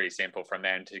then it was pretty simple from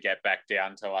then to get back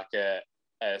down to like a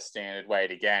standard weight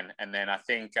again. And then I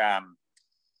think,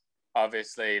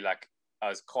 obviously like I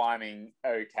was climbing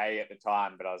okay at the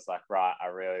time, but I was like, right, I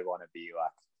really want to be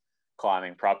like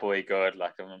climbing properly good.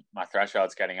 Like my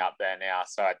threshold's getting up there now.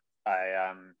 So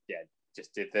I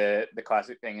just did the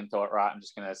classic thing and thought, right, I'm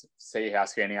just going to see how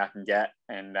skinny I can get.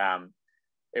 And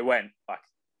it went like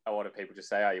a lot of people just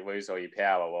say, oh, you lose all your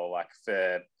power. Well, like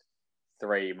for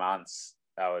 3 months,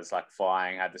 I was like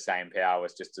flying, had the same power,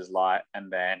 was just as light.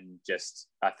 And then just,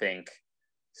 I think,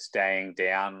 staying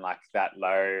down like that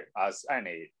low, I was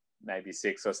only maybe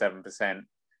 6 or 7%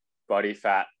 body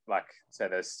fat. Like, so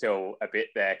there's still a bit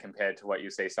there compared to what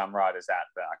you see some riders at,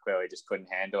 but I clearly just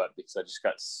couldn't handle it because I just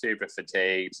got super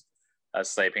fatigued. I was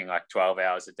sleeping like 12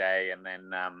 hours a day, and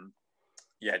then,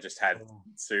 just had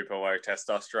super low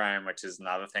testosterone, which is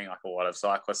another thing like a lot of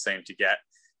cyclists seem to get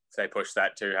if they push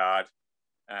that too hard.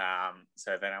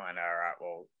 So then I went, all right,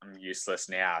 well, I'm useless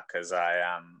now because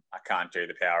I can't do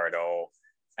the power at all.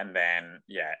 And then,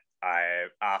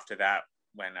 after that,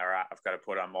 when, all right, I've got to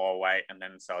put on more weight. And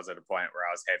then so I was at a point where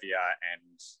I was heavier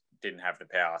and didn't have the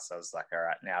power. So I was like, all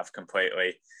right, now I've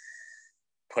completely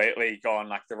gone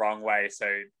like the wrong way.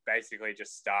 So basically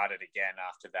just started again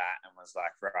after that and was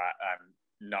like, right, I'm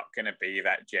not going to be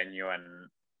that genuine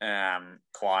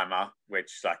climber,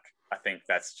 which like, I think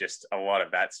that's just a lot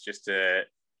of that's just a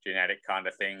genetic kind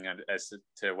of thing as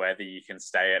to whether you can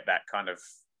stay at that kind of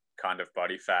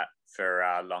body fat for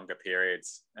longer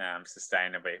periods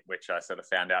sustainably, which I sort of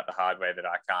found out the hard way that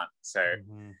I can't. So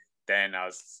then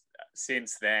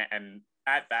since then, and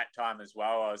at that time as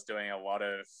well, I was doing a lot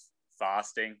of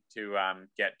fasting to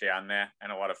get down there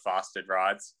and a lot of fasted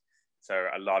rides. So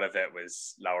a lot of it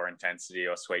was lower intensity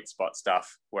or sweet spot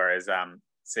stuff. Whereas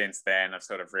since then, I've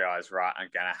sort of realized, right, I'm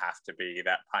going to have to be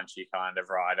that punchy kind of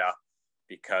rider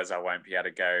because I won't be able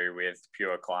to go with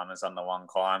pure climbers on the long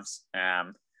climbs.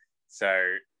 And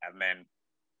then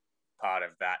part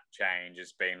of that change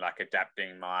has been like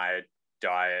adapting my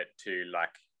diet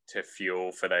to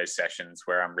fuel for those sessions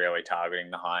where I'm really targeting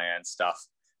the high end stuff.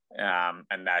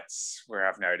 And that's where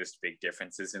I've noticed big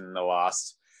differences in the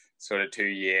last sort of 2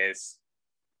 years.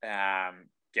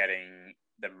 Getting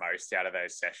the most out of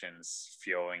those sessions,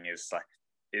 fueling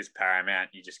is paramount.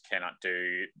 You just cannot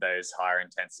do those higher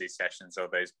intensity sessions or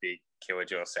those big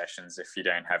kilojoule sessions if you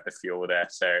don't have the fuel there.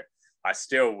 So I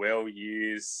still will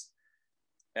use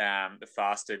the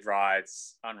fasted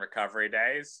rides on recovery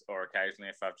days, or occasionally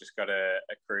if I've just got a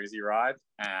cruisy ride.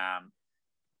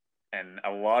 And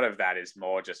a lot of that is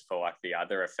more just for like the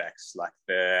other effects, like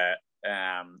the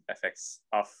effects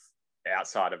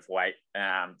outside of weight,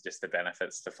 just the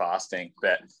benefits to fasting.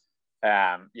 But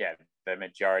the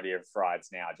majority of rides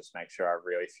now I just make sure I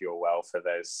really fuel well for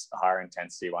those higher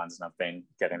intensity ones, and I've been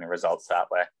getting the results that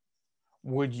way.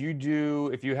 Would you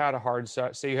do, if you had a hard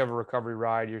say you have a recovery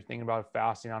ride, you're thinking about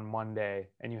fasting on Monday,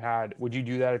 and would you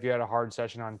do that if you had a hard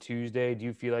session on Tuesday? Do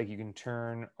you feel like you can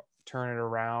turn it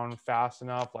around fast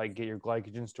enough, like get your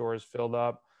glycogen stores filled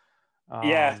up?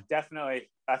 Yeah, definitely.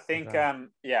 I think, that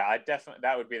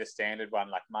would be the standard one,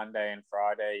 like Monday and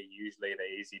Friday, usually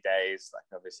the easy days. Like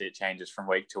obviously it changes from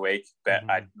week to week, but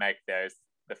I'd make those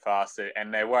the fasted,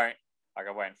 and I won't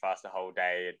fast a whole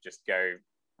day. I'd just go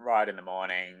right in the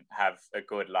morning, have a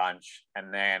good lunch.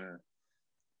 And then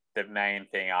the main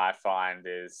thing I find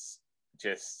is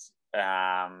just,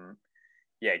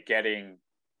 getting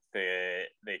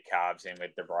the carbs in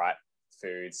with the right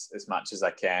foods as much as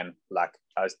I can. Like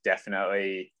I was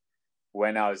definitely,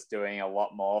 when I was doing a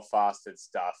lot more fasted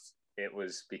stuff, it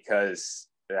was because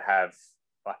I've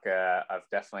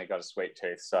definitely got a sweet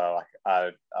tooth. So like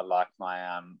I like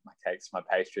my cakes, my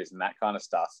pastries and that kind of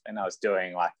stuff. And I was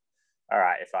doing like, all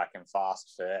right, if I can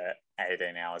fast for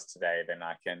 18 hours today, then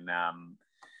I can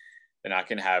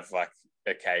have like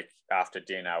a cake after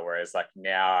dinner. Whereas like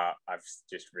now I've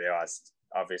just realized,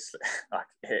 obviously, like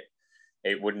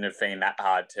it wouldn't have been that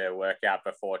hard to work out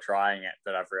before trying it,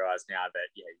 but I've realized now that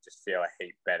you just feel a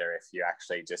heap better if you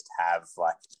actually just have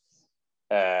like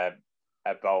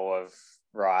a bowl of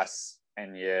rice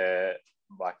and your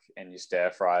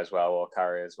stir fry as well, or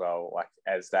curry as well, like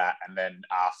as that. And then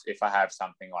if I have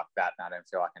something like that, then I don't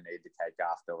feel like I need the cake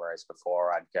after. Whereas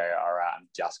before I'd go, all right, I'm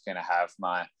just going to have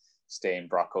my steamed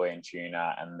broccoli and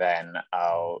tuna, and then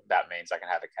that means I can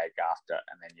have a cake after.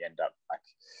 And then you end up like,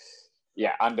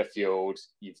 underfueled.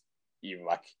 You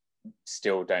like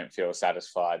still don't feel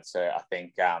satisfied. So I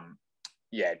think,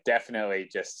 definitely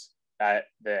just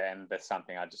there's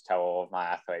something I just tell all of my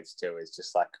athletes too, is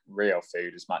just like real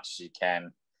food as much as you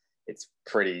can. It's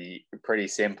pretty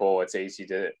simple.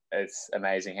 It's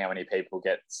amazing how many people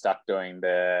get stuck doing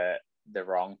the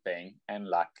wrong thing, and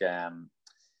like,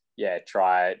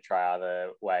 try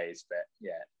other ways. But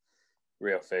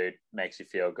real food makes you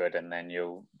feel good, and then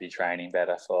you'll be training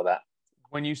better for that.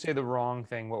 When you say the wrong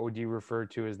thing, what would you refer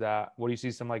to as that? What do you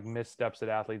see some like missteps that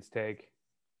athletes take?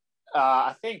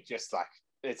 I think just like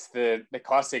it's the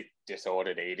classic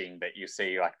disordered eating that you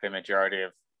see like the majority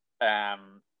of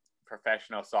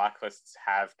professional cyclists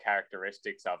have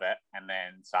characteristics of it, and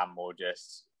then some will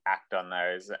just act on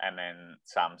those, and then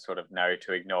some sort of know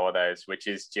to ignore those, which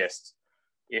is just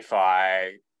if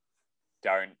I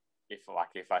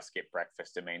skip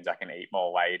breakfast, it means I can eat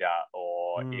more later,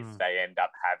 or if they end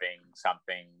up having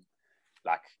something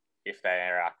like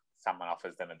someone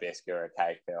offers them a biscuit or a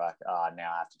cake, they're like, oh,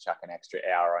 now I have to chuck an extra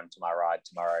hour onto my ride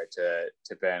tomorrow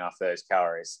to burn off those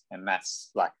calories. And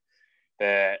that's like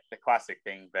the classic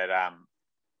thing. But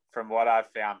from what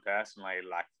I've found personally,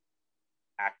 like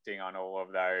acting on all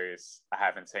of those, I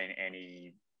haven't seen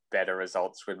any better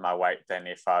results with my weight than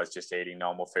if I was just eating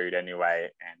normal food anyway.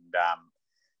 And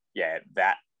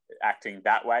that acting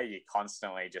that way, you're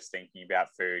constantly just thinking about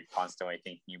food, constantly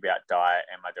thinking about diet.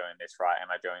 Am I doing this right?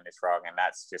 Am I doing this wrong? And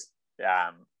that's just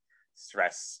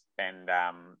stress and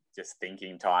just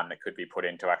thinking time that could be put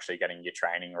into actually getting your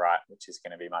training right, which is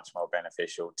going to be much more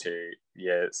beneficial to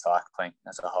your cycling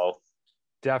as a whole.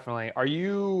 Definitely. Are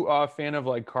you a fan of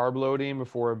like carb loading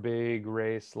before a big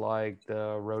race like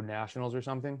the Road Nationals or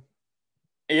something?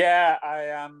 Yeah,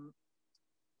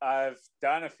 I've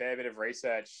done a fair bit of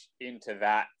research into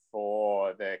that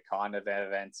for the kind of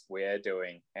events we're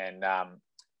doing. And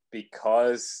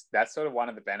because that's sort of one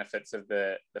of the benefits of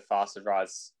the fasted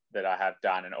rides that I have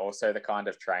done, and also the kind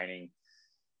of training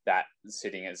that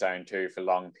sitting at zone 2 for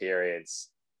long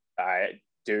periods, I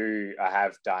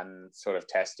have done sort of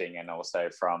testing, and also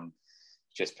from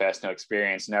just personal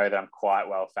experience know that I'm quite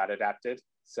well fat adapted.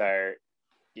 So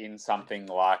in something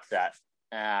like that,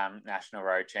 national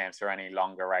road champs or any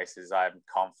longer races, I'm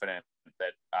confident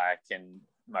that I can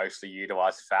mostly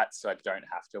utilize fat, so I don't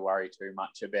have to worry too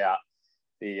much about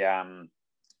the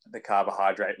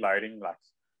carbohydrate loading. Like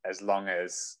as long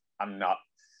as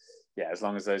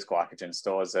those glycogen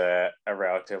stores are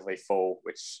relatively full,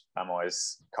 which I'm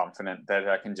always confident that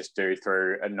I can just do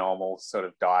through a normal sort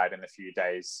of diet in the few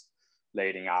days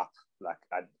leading up. Like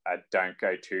I don't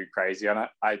go too crazy on it.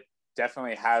 I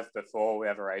definitely have before. We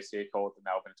have a race here called the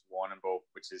Melbourne to Warrnambool,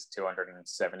 which is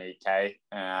 270k.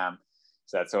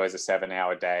 So that's always a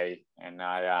 7-hour day, and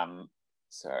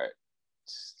that's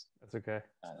okay.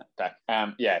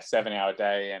 7-hour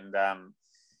day, and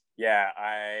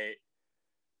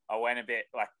I went a bit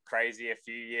like crazy a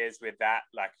few years with that,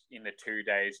 like in the 2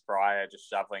 days prior, just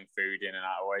shoveling food in, and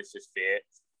I always just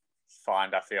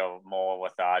find I feel more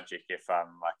lethargic if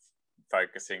I'm like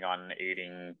focusing on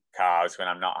eating carbs when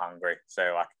I'm not hungry.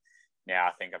 So like now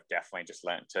I think I've definitely just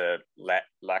learned to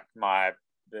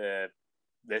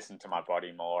listen to my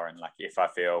body more, and like if I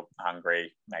feel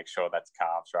hungry, make sure that's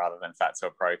carbs rather than fats or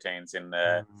proteins in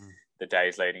the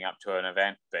days leading up to an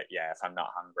event. But yeah, if I'm not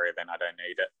hungry, then I don't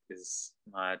need it, is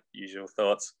my usual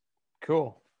thoughts.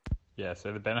 Cool. Yeah,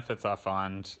 so the benefits I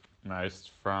find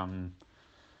most from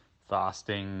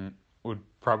fasting would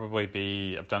probably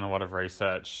be, I've done a lot of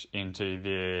research into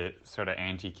the sort of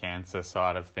anti-cancer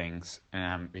side of things,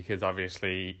 because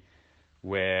obviously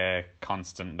we're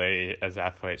constantly, as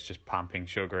athletes, just pumping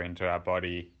sugar into our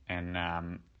body and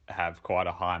have quite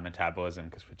a high metabolism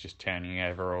because we're just turning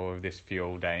over all of this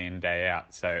fuel day in, day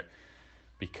out. So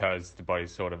because the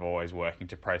body's sort of always working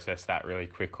to process that really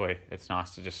quickly, it's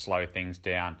nice to just slow things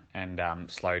down and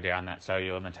slow down that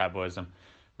cellular metabolism,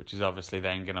 which is obviously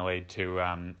then going to lead to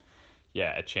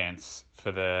a chance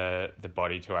for the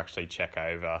body to actually check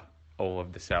over all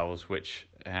of the cells, which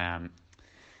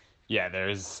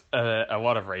there's a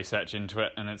lot of research into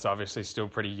it, and it's obviously still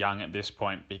pretty young at this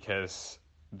point because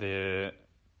they're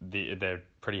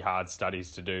pretty hard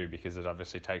studies to do, because it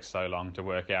obviously takes so long to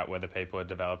work out whether people are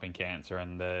developing cancer,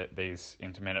 and these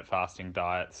intermittent fasting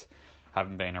diets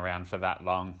haven't been around for that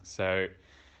long. So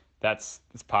that's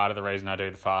part of the reason I do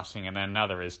the fasting, and then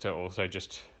another is to also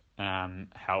just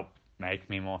help make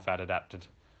me more fat adapted.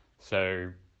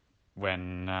 So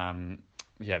when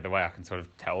the way I can sort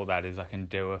of tell that is I can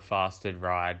do a fasted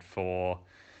ride for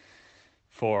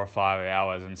 4 or 5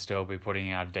 hours and still be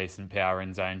putting out decent power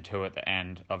in zone 2 at the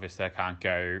end. Obviously I can't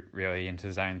go really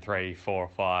into zone 3, 4 or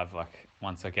 5. Like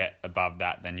once I get above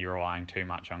that, then you're relying too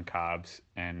much on carbs,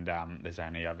 and there's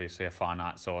only obviously a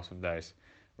finite source of those.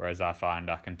 Whereas I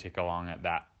find I can tick along at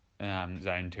that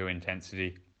zone 2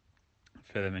 intensity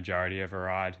for the majority of a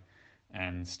ride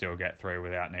and still get through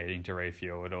without needing to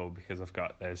refuel at all, because I've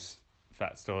got those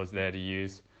fat stores there to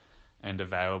use and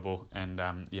available, and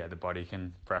the body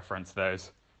can preference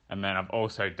those. And then I've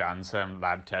also done some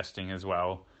lab testing as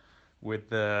well with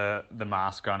the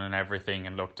mask on and everything,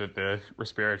 and looked at the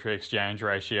respiratory exchange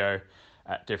ratio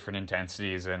at different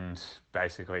intensities, and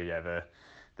basically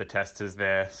the testers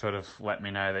there sort of let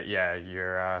me know that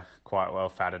you're quite well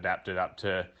fat adapted up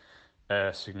to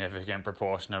a significant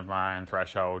proportion of my own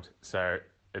threshold. So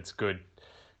it's good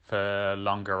for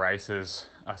longer races.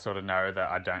 I sort of know that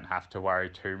I don't have to worry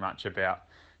too much about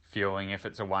fueling if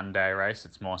it's a 1 day race.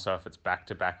 It's more so if it's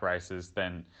back-to-back races,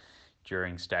 then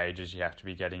during stages you have to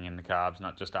be getting in the carbs,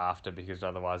 not just after, because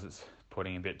otherwise it's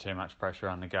putting a bit too much pressure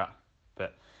on the gut.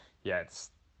 But yeah, it's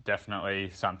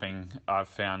definitely something I've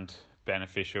found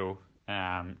beneficial,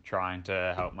 trying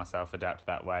to help myself adapt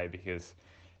that way, because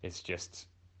it's just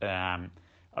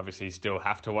obviously you still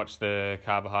have to watch the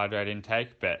carbohydrate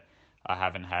intake, but I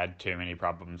haven't had too many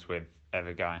problems with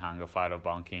ever going hunger fight or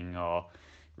bonking, or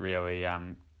really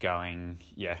going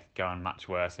much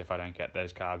worse if I don't get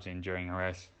those carbs in during a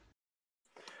race.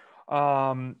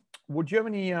 Would you have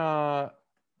any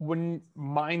when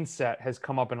mindset has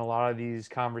come up in a lot of these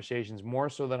conversations, more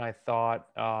so than I thought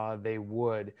they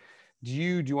would? Do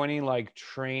you do any like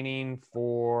training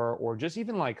for, or just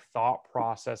even like thought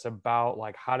process about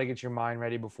like how to get your mind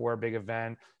ready before a big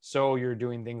event? So you're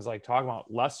doing things like talking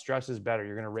about less stress is better.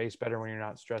 You're going to race better when you're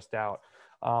not stressed out.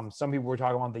 Some people were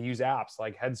talking about they use apps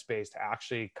like Headspace to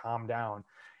actually calm down.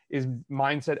 Is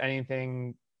mindset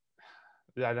anything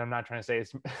that I'm not trying to say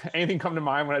it's anything come to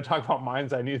mind when I talk about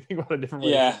mindset? I need to think about a different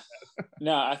way. Yeah.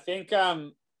 No, I think,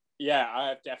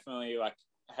 I've definitely like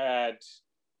had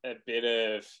a bit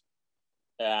of,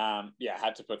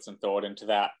 had to put some thought into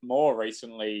that more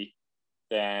recently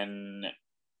than,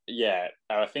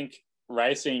 I think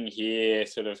racing here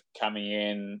sort of coming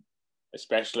in,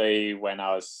 especially when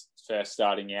I was first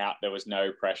starting out, there was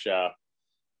no pressure.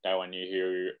 No one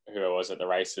knew who I was at the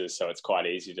races. So it's quite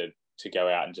easy to go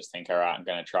out and just think, all right, I'm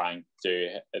going to try and do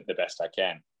the best I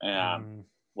can.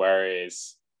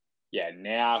 Whereas,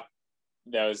 now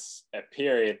there was a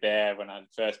period there when I'd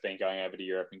first been going over to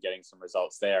Europe and getting some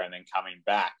results there, and then coming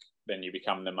back, then you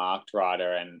become the marked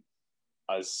rider. And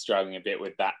I was struggling a bit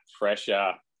with that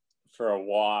pressure for a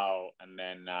while. And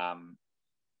then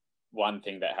one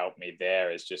thing that helped me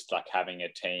there is just like having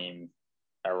a team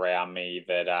around me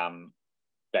that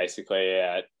basically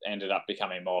ended up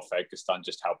becoming more focused on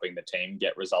just helping the team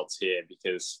get results here,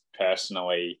 because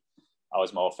personally I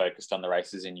was more focused on the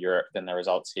races in Europe than the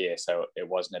results here. So it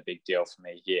wasn't a big deal for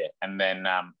me here. And then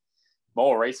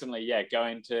more recently,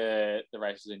 going to the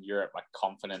races in Europe, my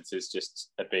confidence is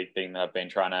just a big thing that I've been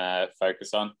trying to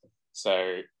focus on.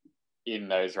 So in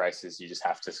those races, you just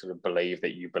have to sort of believe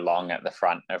that you belong at the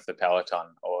front of the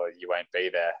peloton, or you won't be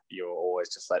there. You'll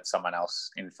always just let someone else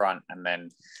in front. And then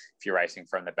if you're racing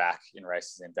from the back in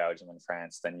races in Belgium and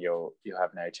France, then you'll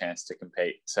have no chance to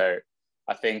compete. So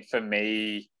I think for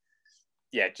me,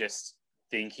 just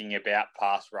thinking about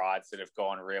past rides that have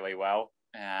gone really well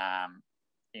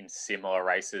in similar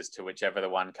races to whichever the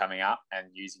one coming up, and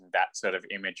using that sort of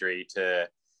imagery to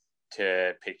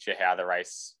picture how the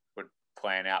race would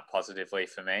plan out positively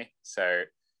for me. So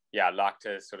I'd like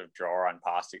to sort of draw on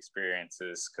past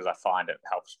experiences, because I find it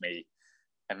helps me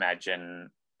imagine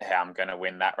how I'm going to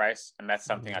win that race. And that's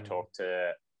something I talk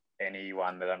to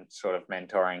anyone that I'm sort of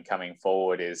mentoring coming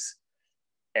forward, is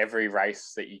every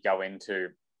race that you go into,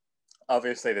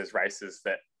 obviously there's races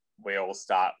that we all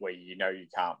start where you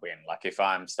can't win. Like if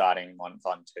I'm starting Mont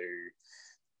Ventoux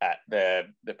at the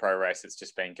pro race that's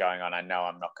just been going on, I know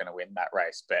I'm not going to win that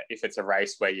race. But if it's a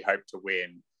race where you hope to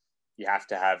win, you have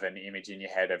to have an image in your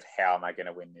head of how am I going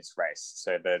to win this race.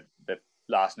 So the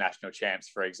last national champs,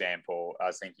 for example, I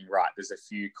was thinking, right, there's a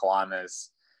few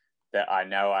climbers that I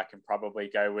know I can probably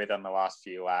go with on the last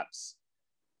few laps.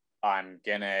 I'm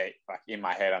going to, like in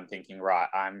my head, I'm thinking, right,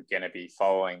 I'm going to be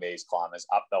following these climbers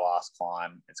up the last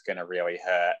climb. It's going to really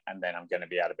hurt. And then I'm going to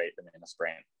be able to beat them in a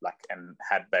sprint, and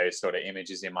had those sort of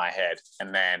images in my head.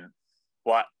 And then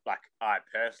what, I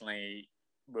personally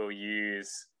will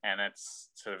use, and it's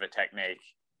sort of a technique,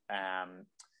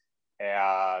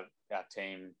 our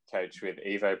team coach with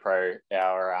EVO Pro,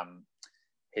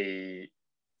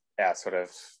 our sort of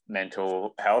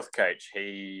mental health coach,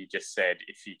 he just said,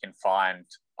 if you can find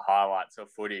highlights or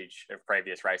footage of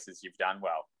previous races you've done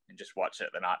well, and just watch it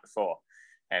the night before.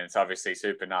 And it's obviously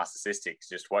super narcissistic to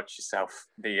just watch yourself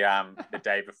the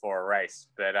day before a race.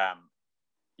 But I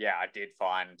did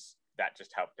find that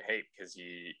just helped a heap, because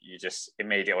you just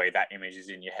immediately, that image is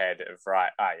in your head of,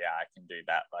 right, I can do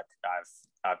that. Like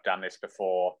I've done this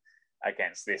before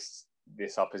against this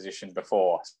opposition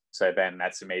before. So then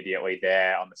that's immediately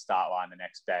there on the start line the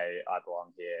next day. I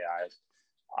belong here.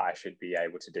 I should be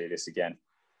able to do this again.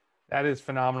 That is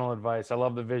phenomenal advice. I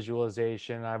love the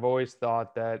visualization. I've always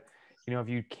thought that, if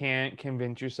you can't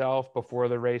convince yourself before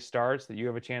the race starts that you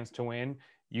have a chance to win,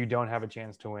 you don't have a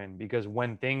chance to win. Because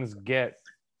when things get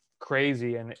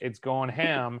crazy and it's going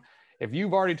ham, if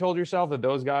you've already told yourself that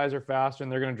those guys are faster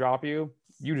and they're going to drop you,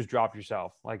 you just drop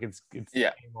yourself. Like it's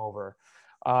game over.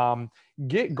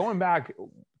 Going back,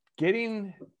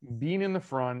 being in the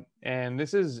front, and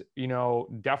this is, you know,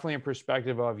 definitely a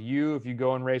perspective of you. If you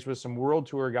go and race with some world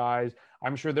tour guys,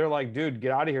 I'm sure they're like, dude,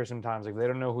 get out of here sometimes. Like, they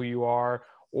don't know who you are.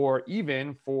 Or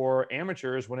even for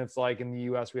amateurs, when it's like in the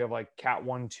US, we have like Cat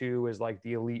 1, 2 is like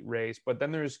the elite race, but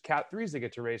then there's Cat 3s that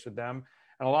get to race with them.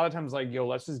 And a lot of times, like, yo,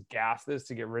 let's just gas this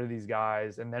to get rid of these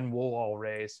guys, and then we'll all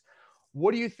race.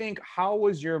 What do you think? How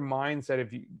was your mindset?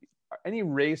 If you, any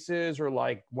races, or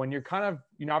like when you're kind of,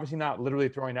 you know, obviously not literally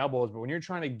throwing elbows, but when you're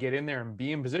trying to get in there and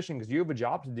be in position because you have a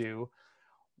job to do,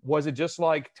 was it just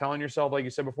like telling yourself, like you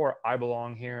said before, I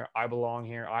belong here, I belong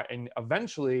here, and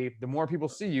eventually the more people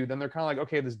see you, then they're kind of like,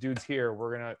 okay, this dude's here,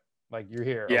 we're gonna, like, you're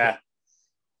here. Yeah. Okay.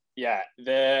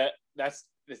 Yeah. That's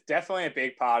definitely a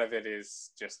big part of it,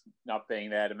 is just not being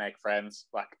there to make friends.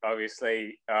 Like,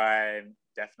 obviously I'm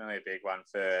definitely a big one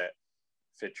for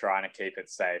trying to keep it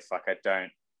safe. Like,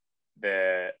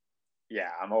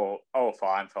 I'm all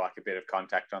fine for like a bit of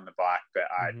contact on the bike, but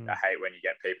I hate when you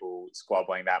get people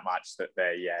squabbling that much that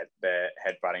they're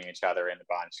headbutting each other in the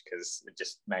bunch, because it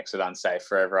just makes it unsafe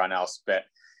for everyone else. But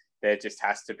there just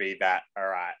has to be that, all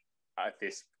right,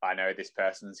 I know this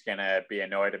person's gonna be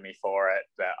annoyed at me for it,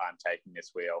 but I'm taking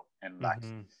this wheel, and like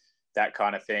that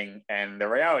kind of thing. And the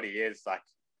reality is, like,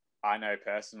 I know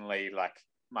personally, like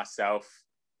myself,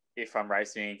 if I'm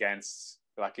racing against,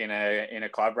 like in a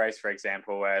club race, for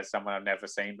example, where someone I've never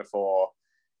seen before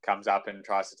comes up and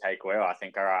tries to take wheel, I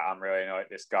think, all right, I'm really annoyed at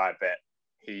this guy, but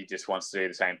he just wants to do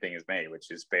the same thing as me,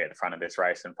 which is be at the front of this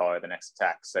race and follow the next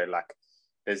attack. So like,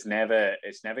 it's never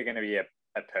going to be a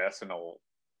personal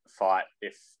fight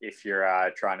if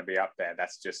you're trying to be up there.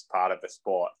 That's just part of the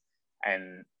sport.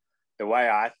 And the way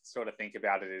I sort of think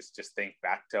about it is just think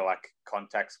back to like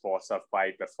contact sports I've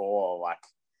played before. Like,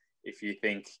 if you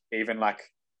think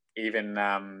even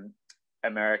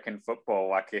American football,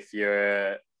 like if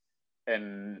you're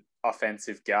an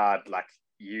offensive guard, like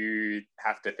you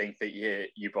have to think that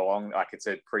you belong. Like, it's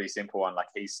a pretty simple one. Like,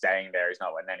 he's staying there, he's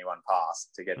not letting anyone pass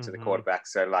to get to the quarterback.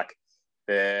 So like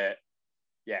the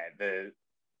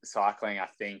cycling, I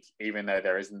think, even though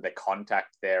there isn't the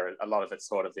contact there, a lot of it's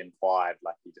sort of implied.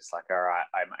 Like, you're just like, all right,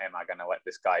 am I going to let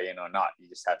this guy in or not? You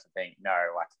just have to think, no,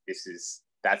 like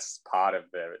that's part of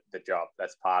the job.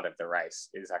 That's part of the race,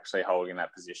 is actually holding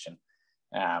that position.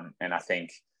 And I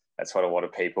think that's what a lot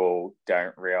of people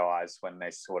don't realize when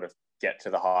they sort of get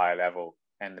to the higher level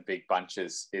and the big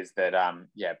bunches, is that,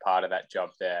 part of that job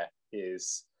there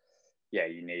is,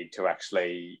 you need to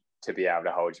actually to be able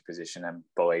to hold your position and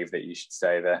believe that you should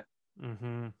stay there.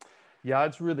 Yeah,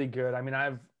 it's really good. I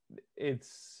mean,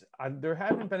 there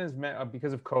haven't been as many,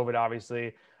 because of COVID,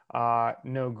 obviously,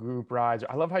 no group rides.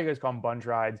 I love how you guys call them bunch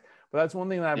rides, but that's one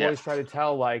thing that I've always tried to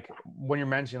tell, like when you're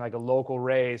mentioning like a local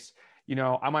race, you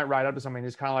know, I might ride up to somebody and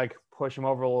just kind of like push them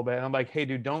over a little bit. And I'm like, hey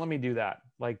dude, don't let me do that.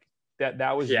 Like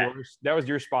that was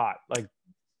your spot. Like,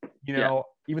 you know,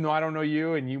 even though I don't know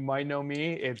you and you might know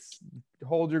me, it's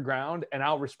hold your ground, and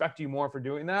I'll respect you more for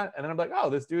doing that. And then I'm like, oh,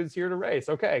 this dude's here to race.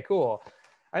 Okay, cool.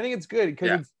 I think it's good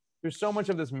because there's so much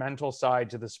of this mental side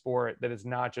to the sport that it's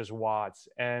not just watts.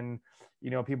 And, you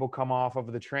know, people come off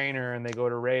of the trainer and they go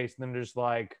to race and they're just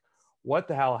like, what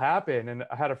the hell happened? And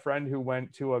I had a friend who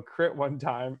went to a crit one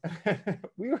time.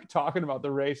 We were talking about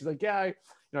the race. He's like, I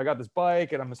got this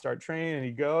bike and I'm gonna start training. And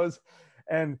he goes,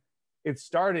 and it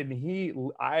started, and he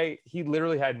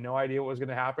literally had no idea what was going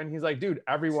to happen. He's like, dude,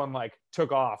 everyone like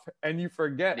took off, and you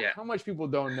forget how much people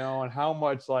don't know, and how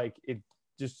much like it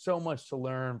just so much to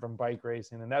learn from bike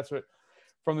racing. And that's what,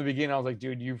 from the beginning, I was like,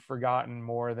 dude, you've forgotten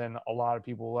more than a lot of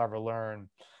people will ever learn.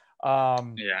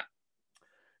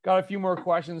 Got a few more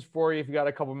questions for you. If you got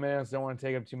a couple minutes, don't want to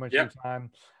take up too much of your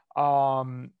time.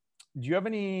 Do you have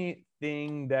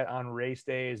anything that on race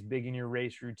day is big in your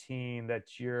race routine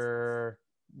that you're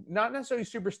not necessarily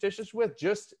superstitious with,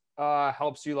 just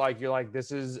helps you, like, you're like,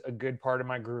 this is a good part of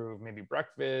my groove, maybe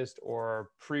breakfast or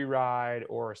pre-ride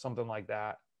or something like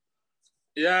that?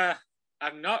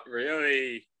 I'm not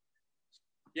really,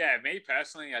 me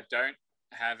personally, I don't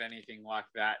have anything like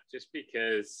that, just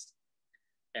because,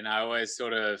 and I always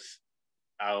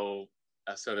I'll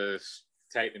sort of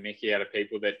take the mickey out of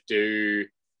people that do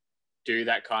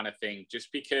that kind of thing, just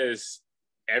because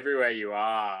everywhere you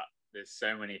are, there's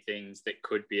so many things that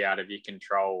could be out of your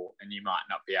control, and you might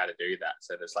not be able to do that.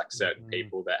 So there's like certain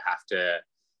people that have to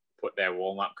put their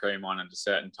warm-up cream on at a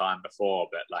certain time before.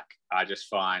 But like, I just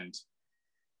find,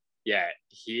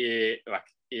 here, like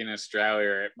in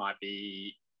Australia, it might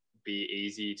be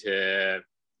easy to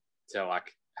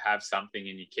like have something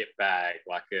in your kit bag,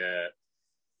 like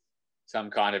some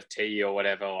kind of tea or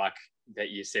whatever, like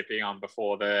that you're sipping on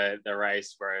before the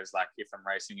race. Whereas like if I'm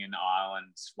racing in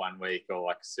Ireland one week or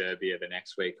like Serbia the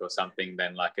next week or something,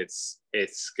 then like it's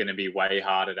going to be way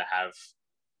harder to have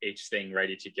each thing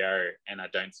ready to go. And I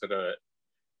don't sort of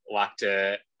I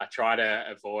try to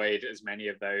avoid as many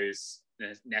of those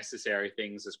necessary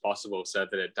things as possible so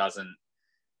that it doesn't,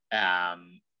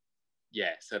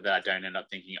 so that I don't end up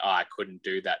thinking, oh, I couldn't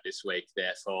do that this week,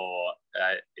 therefore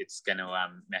it's going to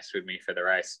mess with me for the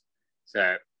race.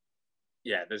 So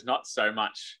yeah, there's not so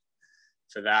much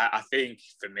for that. I think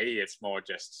for me, it's more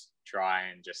just try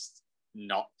and just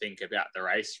not think about the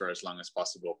race for as long as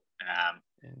possible,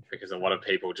 because a lot of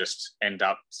people just end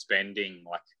up spending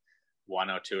like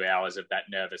 1 or 2 hours of that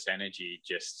nervous energy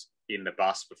just in the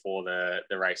bus before the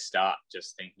race start,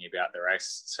 just thinking about the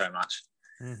race so much.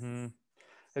 Mm-hmm.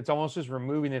 It's almost just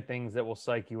removing the things that will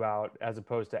psych you out as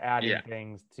opposed to adding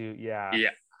things to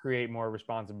create more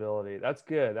responsibility. That's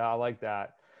good. I like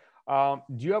that. Do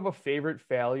you have a favorite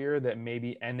failure that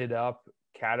maybe ended up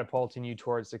catapulting you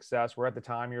towards success, where at the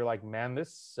time you're like, man,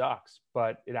 this sucks,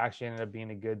 but it actually ended up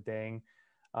being a good thing?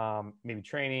 Maybe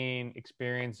training,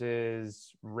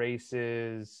 experiences,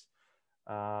 races.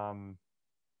 It's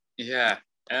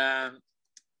a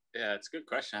good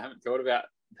question. I haven't thought about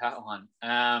that one.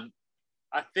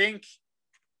 I think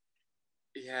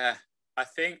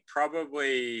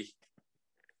probably,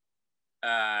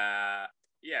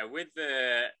 with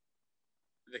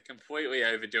the completely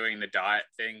overdoing the diet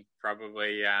thing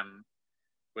probably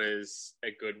was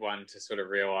a good one to sort of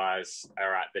realize, all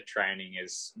right, the training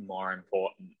is more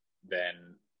important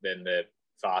than the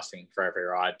fasting for every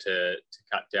ride to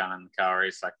cut down on the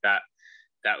calories like that.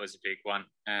 That was a big one.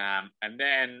 And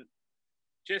then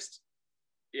just,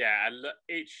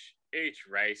 each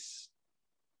race,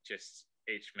 just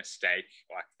each mistake,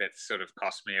 like that sort of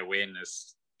cost me a win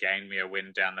has gained me a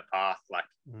win down the path. Like,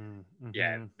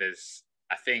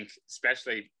 I think,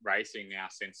 especially racing now,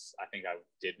 since I think I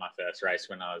did my first race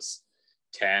when I was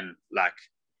 10, like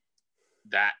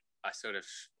that I sort of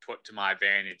put to my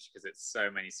advantage, because it's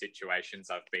so many situations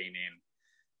I've been in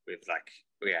with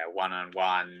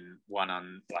one-on-one,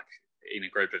 like in a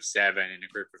group of 7, in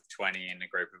a group of 20, in a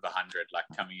group of 100, like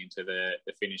coming into the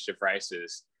finish of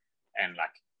races. And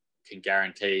like can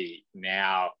guarantee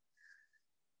now,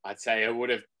 I'd say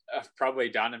I've probably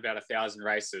done about 1,000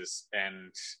 races,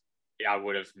 and I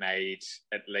would have made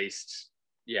at least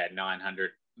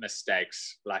 900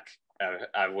 mistakes. Like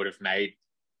I would have made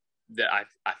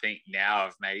I think now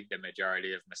I've made the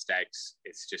majority of mistakes.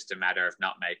 It's just a matter of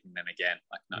not making them again,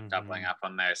 like not doubling up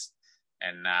on those.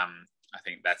 And I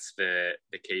think that's the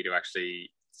key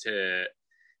to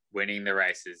winning the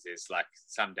races, is like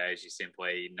some days you're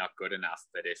simply not good enough.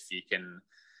 But if you can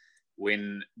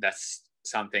win, that's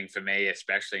something for me,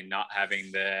 especially not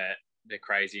having the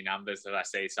crazy numbers that I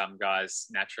see some guys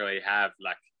naturally have.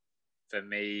 Like for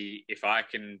me, if I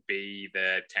can be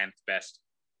the 10th best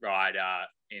rider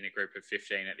in a group of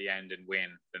 15 at the end and win,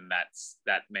 then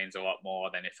that means a lot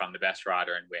more than if I'm the best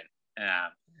rider and win.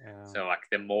 So like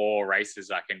the more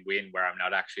races I can win where I'm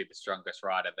not actually the strongest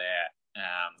rider there,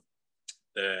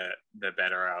 the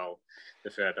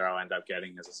further I'll end up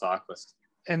getting as a cyclist.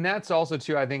 And that's also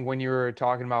too, I think when you were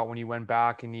talking about when you went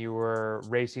back and you were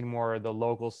racing more of the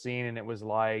local scene, and it was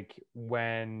like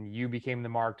when you became the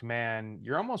marked man,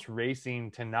 you're almost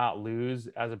racing to not lose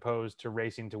as opposed to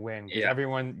racing to win. Because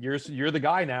everyone, you're the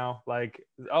guy now. Like,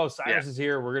 oh, Cyrus is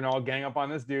here, we're gonna all gang up on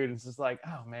this dude. It's just like,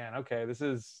 oh man, okay, this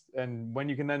is. And when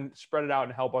you can then spread it out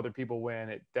and help other people win,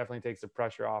 it definitely takes the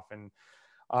pressure off. And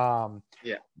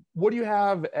what do you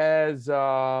have as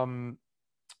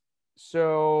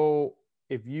so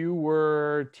if you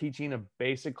were teaching a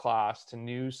basic class to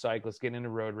new cyclists getting into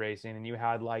road racing, and you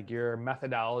had like your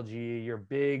methodology, your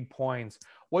big points,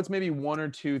 what's maybe 1 or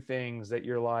 2 things that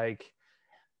you're like,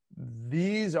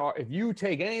 these are, if you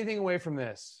take anything away from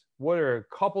this, what are a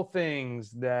couple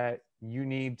things that you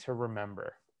need to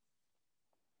remember?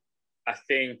 I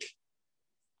think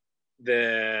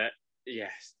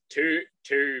two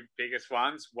biggest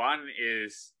ones. One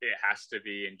is it has to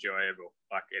be enjoyable.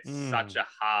 Like it's such a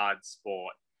hard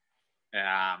sport,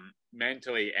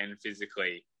 mentally and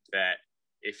physically, that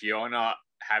if you're not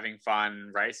having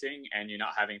fun racing and you're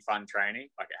not having fun training,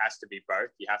 like it has to be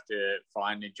both. You have to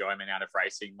find enjoyment out of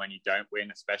racing when you don't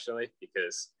win, especially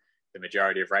because the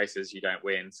majority of races you don't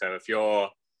win. So if you're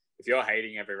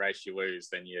hating every race you lose,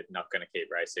 then you're not going to keep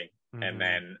racing. And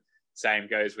then same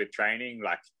goes with training.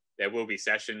 Like there will be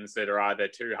sessions that are either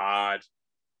too hard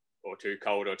or too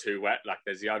cold or too wet. Like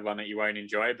there's the odd one that you won't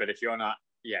enjoy, but if you're not,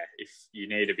 if you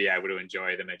need to be able to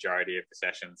enjoy the majority of the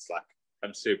sessions, like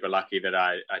I'm super lucky that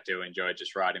I do enjoy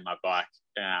just riding my bike.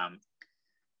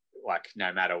 like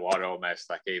no matter what, almost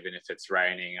like even if it's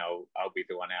raining, I'll be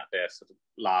the one out there sort of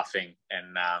laughing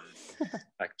and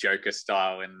like Joker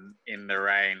style in the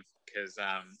rain, because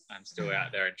I'm still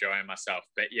out there enjoying myself.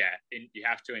 But yeah, you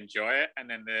have to enjoy it. And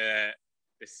then the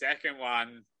second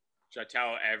one, which I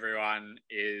tell everyone,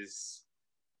 is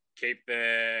keep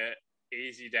the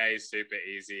easy days super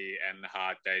easy and the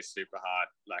hard days super hard.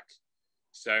 Like,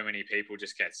 so many people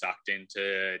just get sucked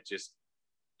into just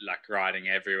like riding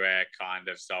everywhere kind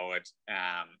of solid.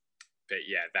 But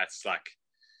yeah, that's like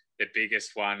the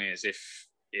biggest one, is if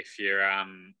you're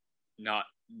not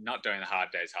doing the hard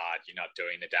days hard, you're not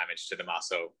doing the damage to the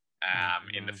muscle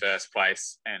in the first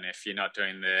place. And if you're not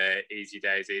doing the easy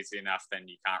days easy enough, then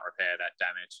you can't repair that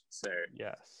damage. So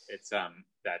yes, it's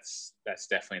that's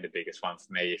definitely the biggest one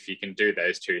for me. If you can do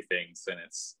those two things, then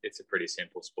it's a pretty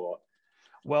simple sport.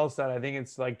 well said. I think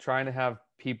it's like trying to have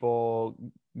people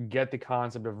get the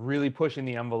concept of really pushing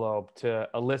the envelope to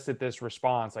elicit this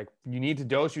response. Like, you need to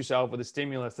dose yourself with a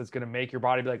stimulus that's going to make your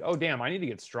body be like, oh damn, I need to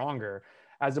get stronger,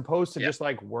 as opposed to just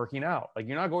like working out. Like,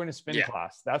 you're not going to spin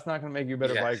class. That's not going to make you a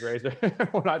better bike racer.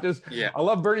 Well, not just, I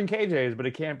love burning KJs, but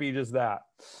it can't be just that.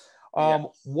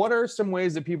 What are some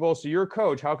ways that people, so you're a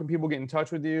coach, how can people get in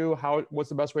touch with you? What's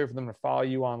the best way for them to follow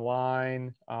you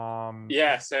online?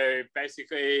 So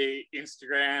basically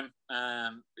Instagram,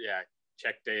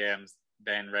 check DMs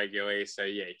then regularly. So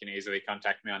yeah, you can easily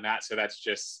contact me on that. So that's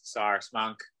just Cyrus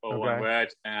Monk, all one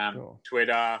word. Cool.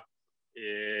 Twitter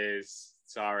is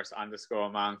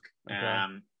Cyrus_Monk.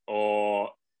 And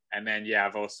then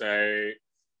I've also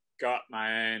got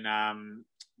my own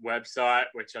website,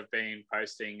 which I've been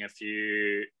posting a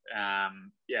few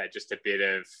just a bit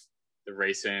of the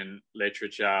recent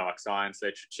literature, like science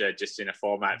literature, just in a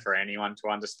format for anyone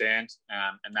to understand,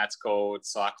 and that's called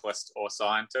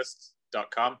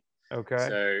cyclistorscientist.com.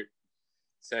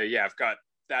 So I've got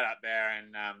that up there,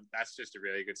 and that's just a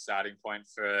really good starting point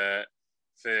for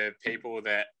people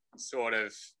that sort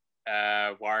of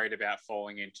worried about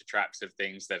falling into traps of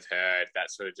things they've heard.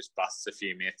 That sort of just busts a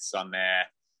few myths on there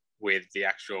with the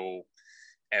actual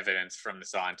evidence from the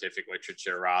scientific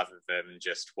literature, rather than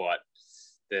just what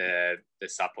the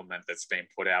supplement that's been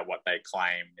put out, what they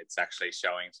claim. It's actually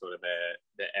showing sort of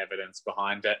the evidence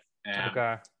behind it.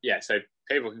 So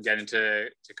people can get into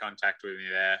contact with me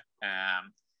there,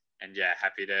 and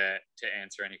happy to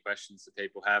answer any questions that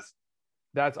people have.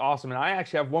 That's awesome. And I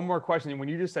actually have one more question. When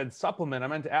you just said supplement, I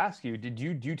meant to ask you, do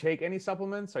you take any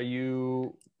supplements? Are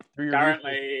you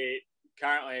currently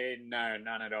no,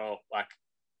 none at all. Like,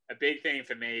 a big thing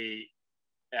for me,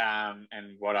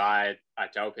 and what I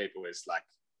tell people is, like,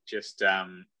 just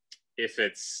if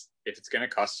it's going to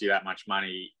cost you that much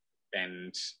money,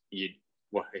 and if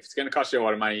it's going to cost you a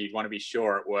lot of money, you'd want to be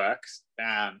sure it works.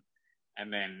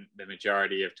 And then the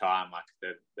majority of time, like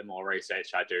the more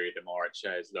research I do, the more it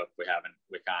shows, look, we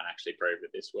can't actually prove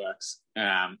that this works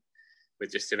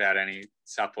with just about any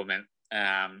supplement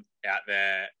out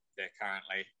there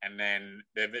currently. And then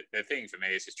the thing for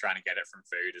me is just trying to get it from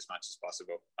food as much as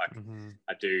possible. Like,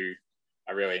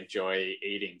 I really enjoy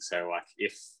eating. So like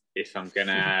if I'm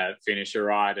gonna finish a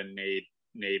ride and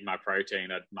need my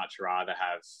protein, I'd much rather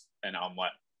have an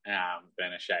omelette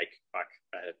than a shake. Like,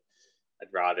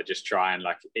 I'd rather just try and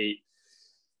like eat,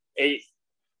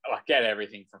 like, get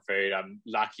everything from food. I'm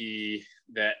lucky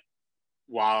that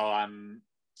while I'm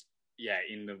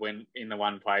in the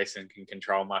one place and can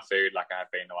control my food, like I have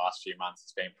been the last few months,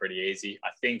 it's been pretty easy. I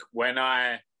think when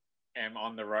I am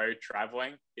on the road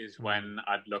traveling is when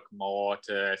I'd look more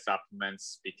to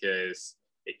supplements, because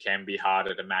it can be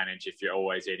harder to manage if you're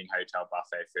always eating hotel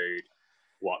buffet food,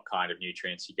 what kind of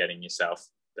nutrients you're getting yourself.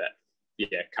 But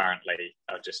currently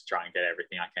I'll just try and get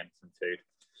everything I can from food.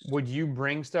 Would you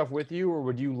bring stuff with you, or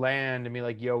would you land and be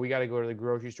like, yo, we got to go to the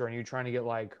grocery store, and you trying to get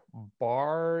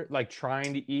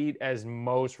trying to eat as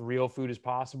most real food as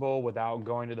possible without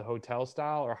going to the hotel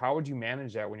style? Or how would you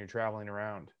manage that when you're traveling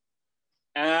around?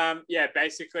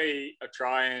 Basically I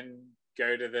try and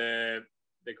go to the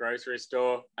grocery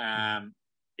store.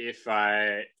 If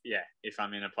I'm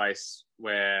in a place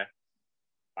where,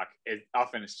 like,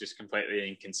 it's just completely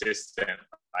inconsistent.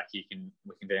 Like, we can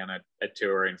be on a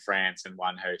tour in France, and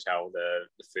one hotel, the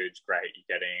food's great.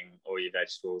 You're getting all your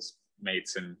vegetables,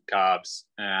 meats and carbs.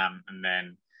 And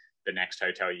then the next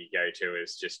hotel you go to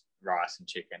is just rice and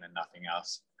chicken and nothing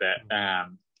else. But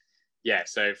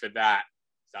so for that,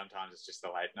 sometimes it's just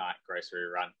a late night grocery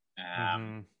run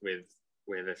with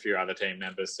a few other team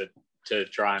members to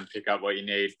try and pick up what you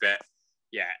need. But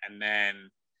and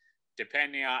then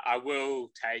depending on, I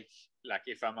will take, like,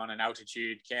 if I'm on an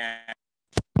altitude camp,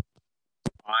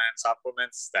 iron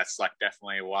supplements. That's like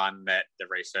definitely one that the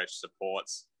research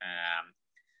supports.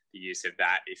 the use of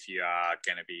that if you are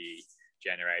going to be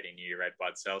generating new red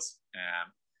blood cells.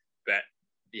 But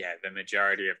yeah, the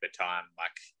majority of the time,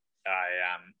 like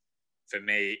for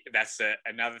me, that's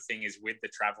another thing is with the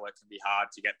travel, it can be hard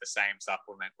to get the same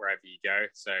supplement wherever you go.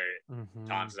 So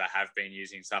times that I have been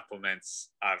using supplements,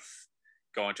 I've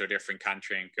gone to a different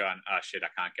country and gone, oh shit, I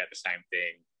can't get the same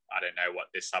thing. I don't know what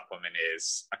this supplement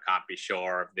is. I can't be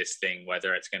sure of this thing,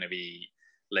 whether it's going to be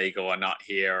legal or not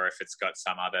here, or if it's got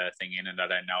some other thing in it I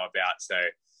don't know about. So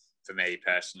for me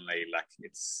personally, like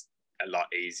it's a lot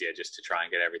easier just to try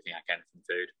and get everything I can from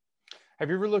food. Have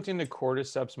you ever looked into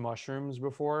Cordyceps mushrooms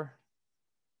before?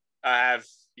 I have,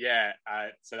 yeah.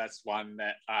 So that's one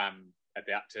that I'm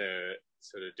about to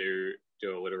sort of do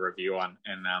a little review on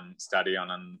and study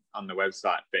on the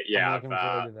website. But yeah, I'm looking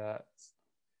forward to that.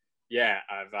 Yeah,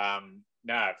 I've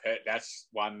heard that's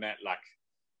one that like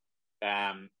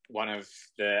one of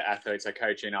the athletes I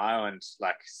coach in Ireland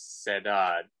like said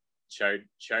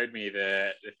showed me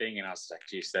the thing, and I was like,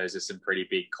 geez, those are some pretty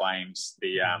big claims.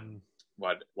 The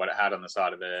what it had on the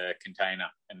side of the container,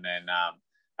 and then I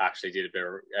actually did a bit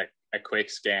of a quick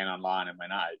scan online and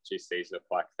went, oh, geez, these look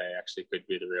like they actually could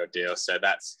be the real deal. So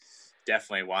that's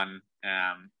definitely one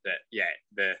that, yeah,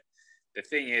 the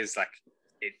thing is, like,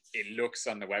 it looks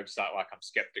on the website like I'm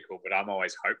skeptical, but I'm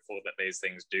always hopeful that these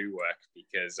things do work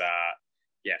because,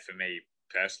 yeah, for me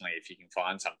personally, if you can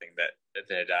find something that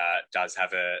does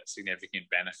have a significant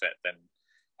benefit, then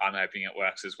I'm hoping it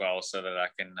works as well so that I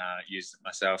can use it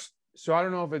myself. So I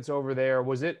don't know if it's over there.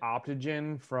 Was it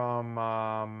Optogen from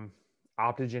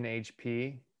Optogen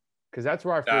HP? Because that's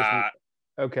where I first.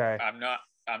 Okay. I'm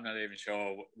not even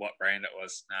sure what brand it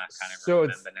was. Nah, I can't even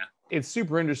remember now. It's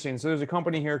super interesting. So there's a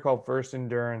company here called First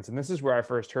Endurance, and this is where I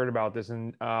first heard about this.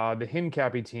 And the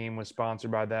Hincappy team was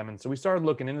sponsored by them, and so we started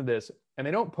looking into this. And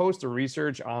they don't post the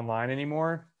research online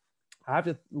anymore. I have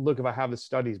to look if I have the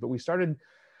studies, but we started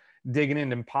digging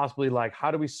in and possibly like,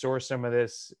 how do we source some of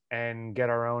this and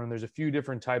get our own? And there's a few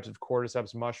different types of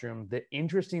Cordyceps mushroom. The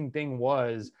interesting thing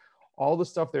was all the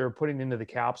stuff they were putting into the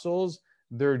capsules,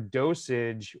 their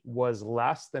dosage was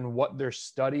less than what their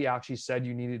study actually said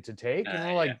you needed to take.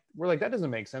 And we're like, that doesn't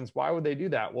make sense. Why would they do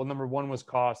that? Well, number one was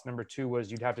cost. Number two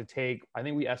was you'd have to take, I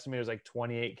think we estimated it was like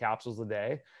 28 capsules a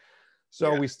day.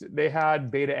 So they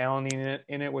had beta alanine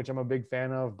in it, which I'm a big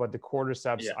fan of, but the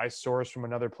Cordyceps I sourced from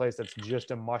another place that's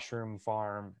just a mushroom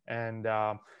farm, and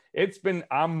it's been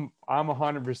I'm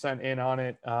 100% in on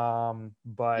it.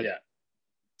 But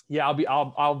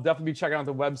I'll definitely be checking out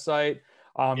the website.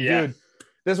 Dude,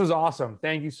 this was awesome.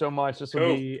 Thank you so much. This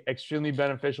will be extremely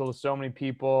beneficial to so many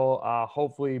people.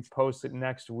 Hopefully post it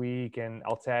next week, and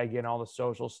I'll tag in all the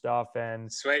social stuff.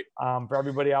 And sweet. For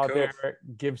everybody out there,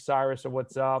 give Cyrus a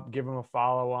what's up, give him a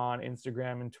follow on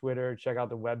Instagram and Twitter, check out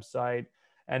the website.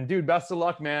 And dude, best of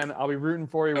luck, man. I'll be rooting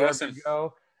for you wherever you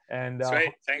go. And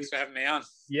sweet. Thanks for having me on.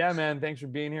 Yeah, man. Thanks for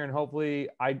being here. And hopefully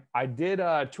I did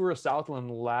a tour of Southland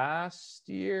last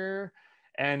year,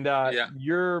 and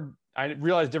I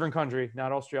realized different country,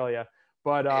 not Australia,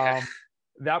 but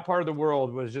that part of the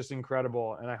world was just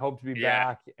incredible. And I hope to be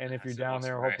back. And if you're down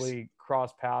there, hopefully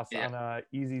cross paths on a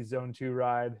easy zone 2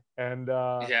 ride. And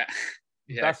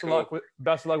best of luck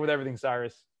with everything,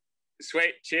 Cyrus.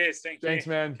 Sweet. Cheers. Thanks,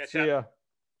 man. See ya.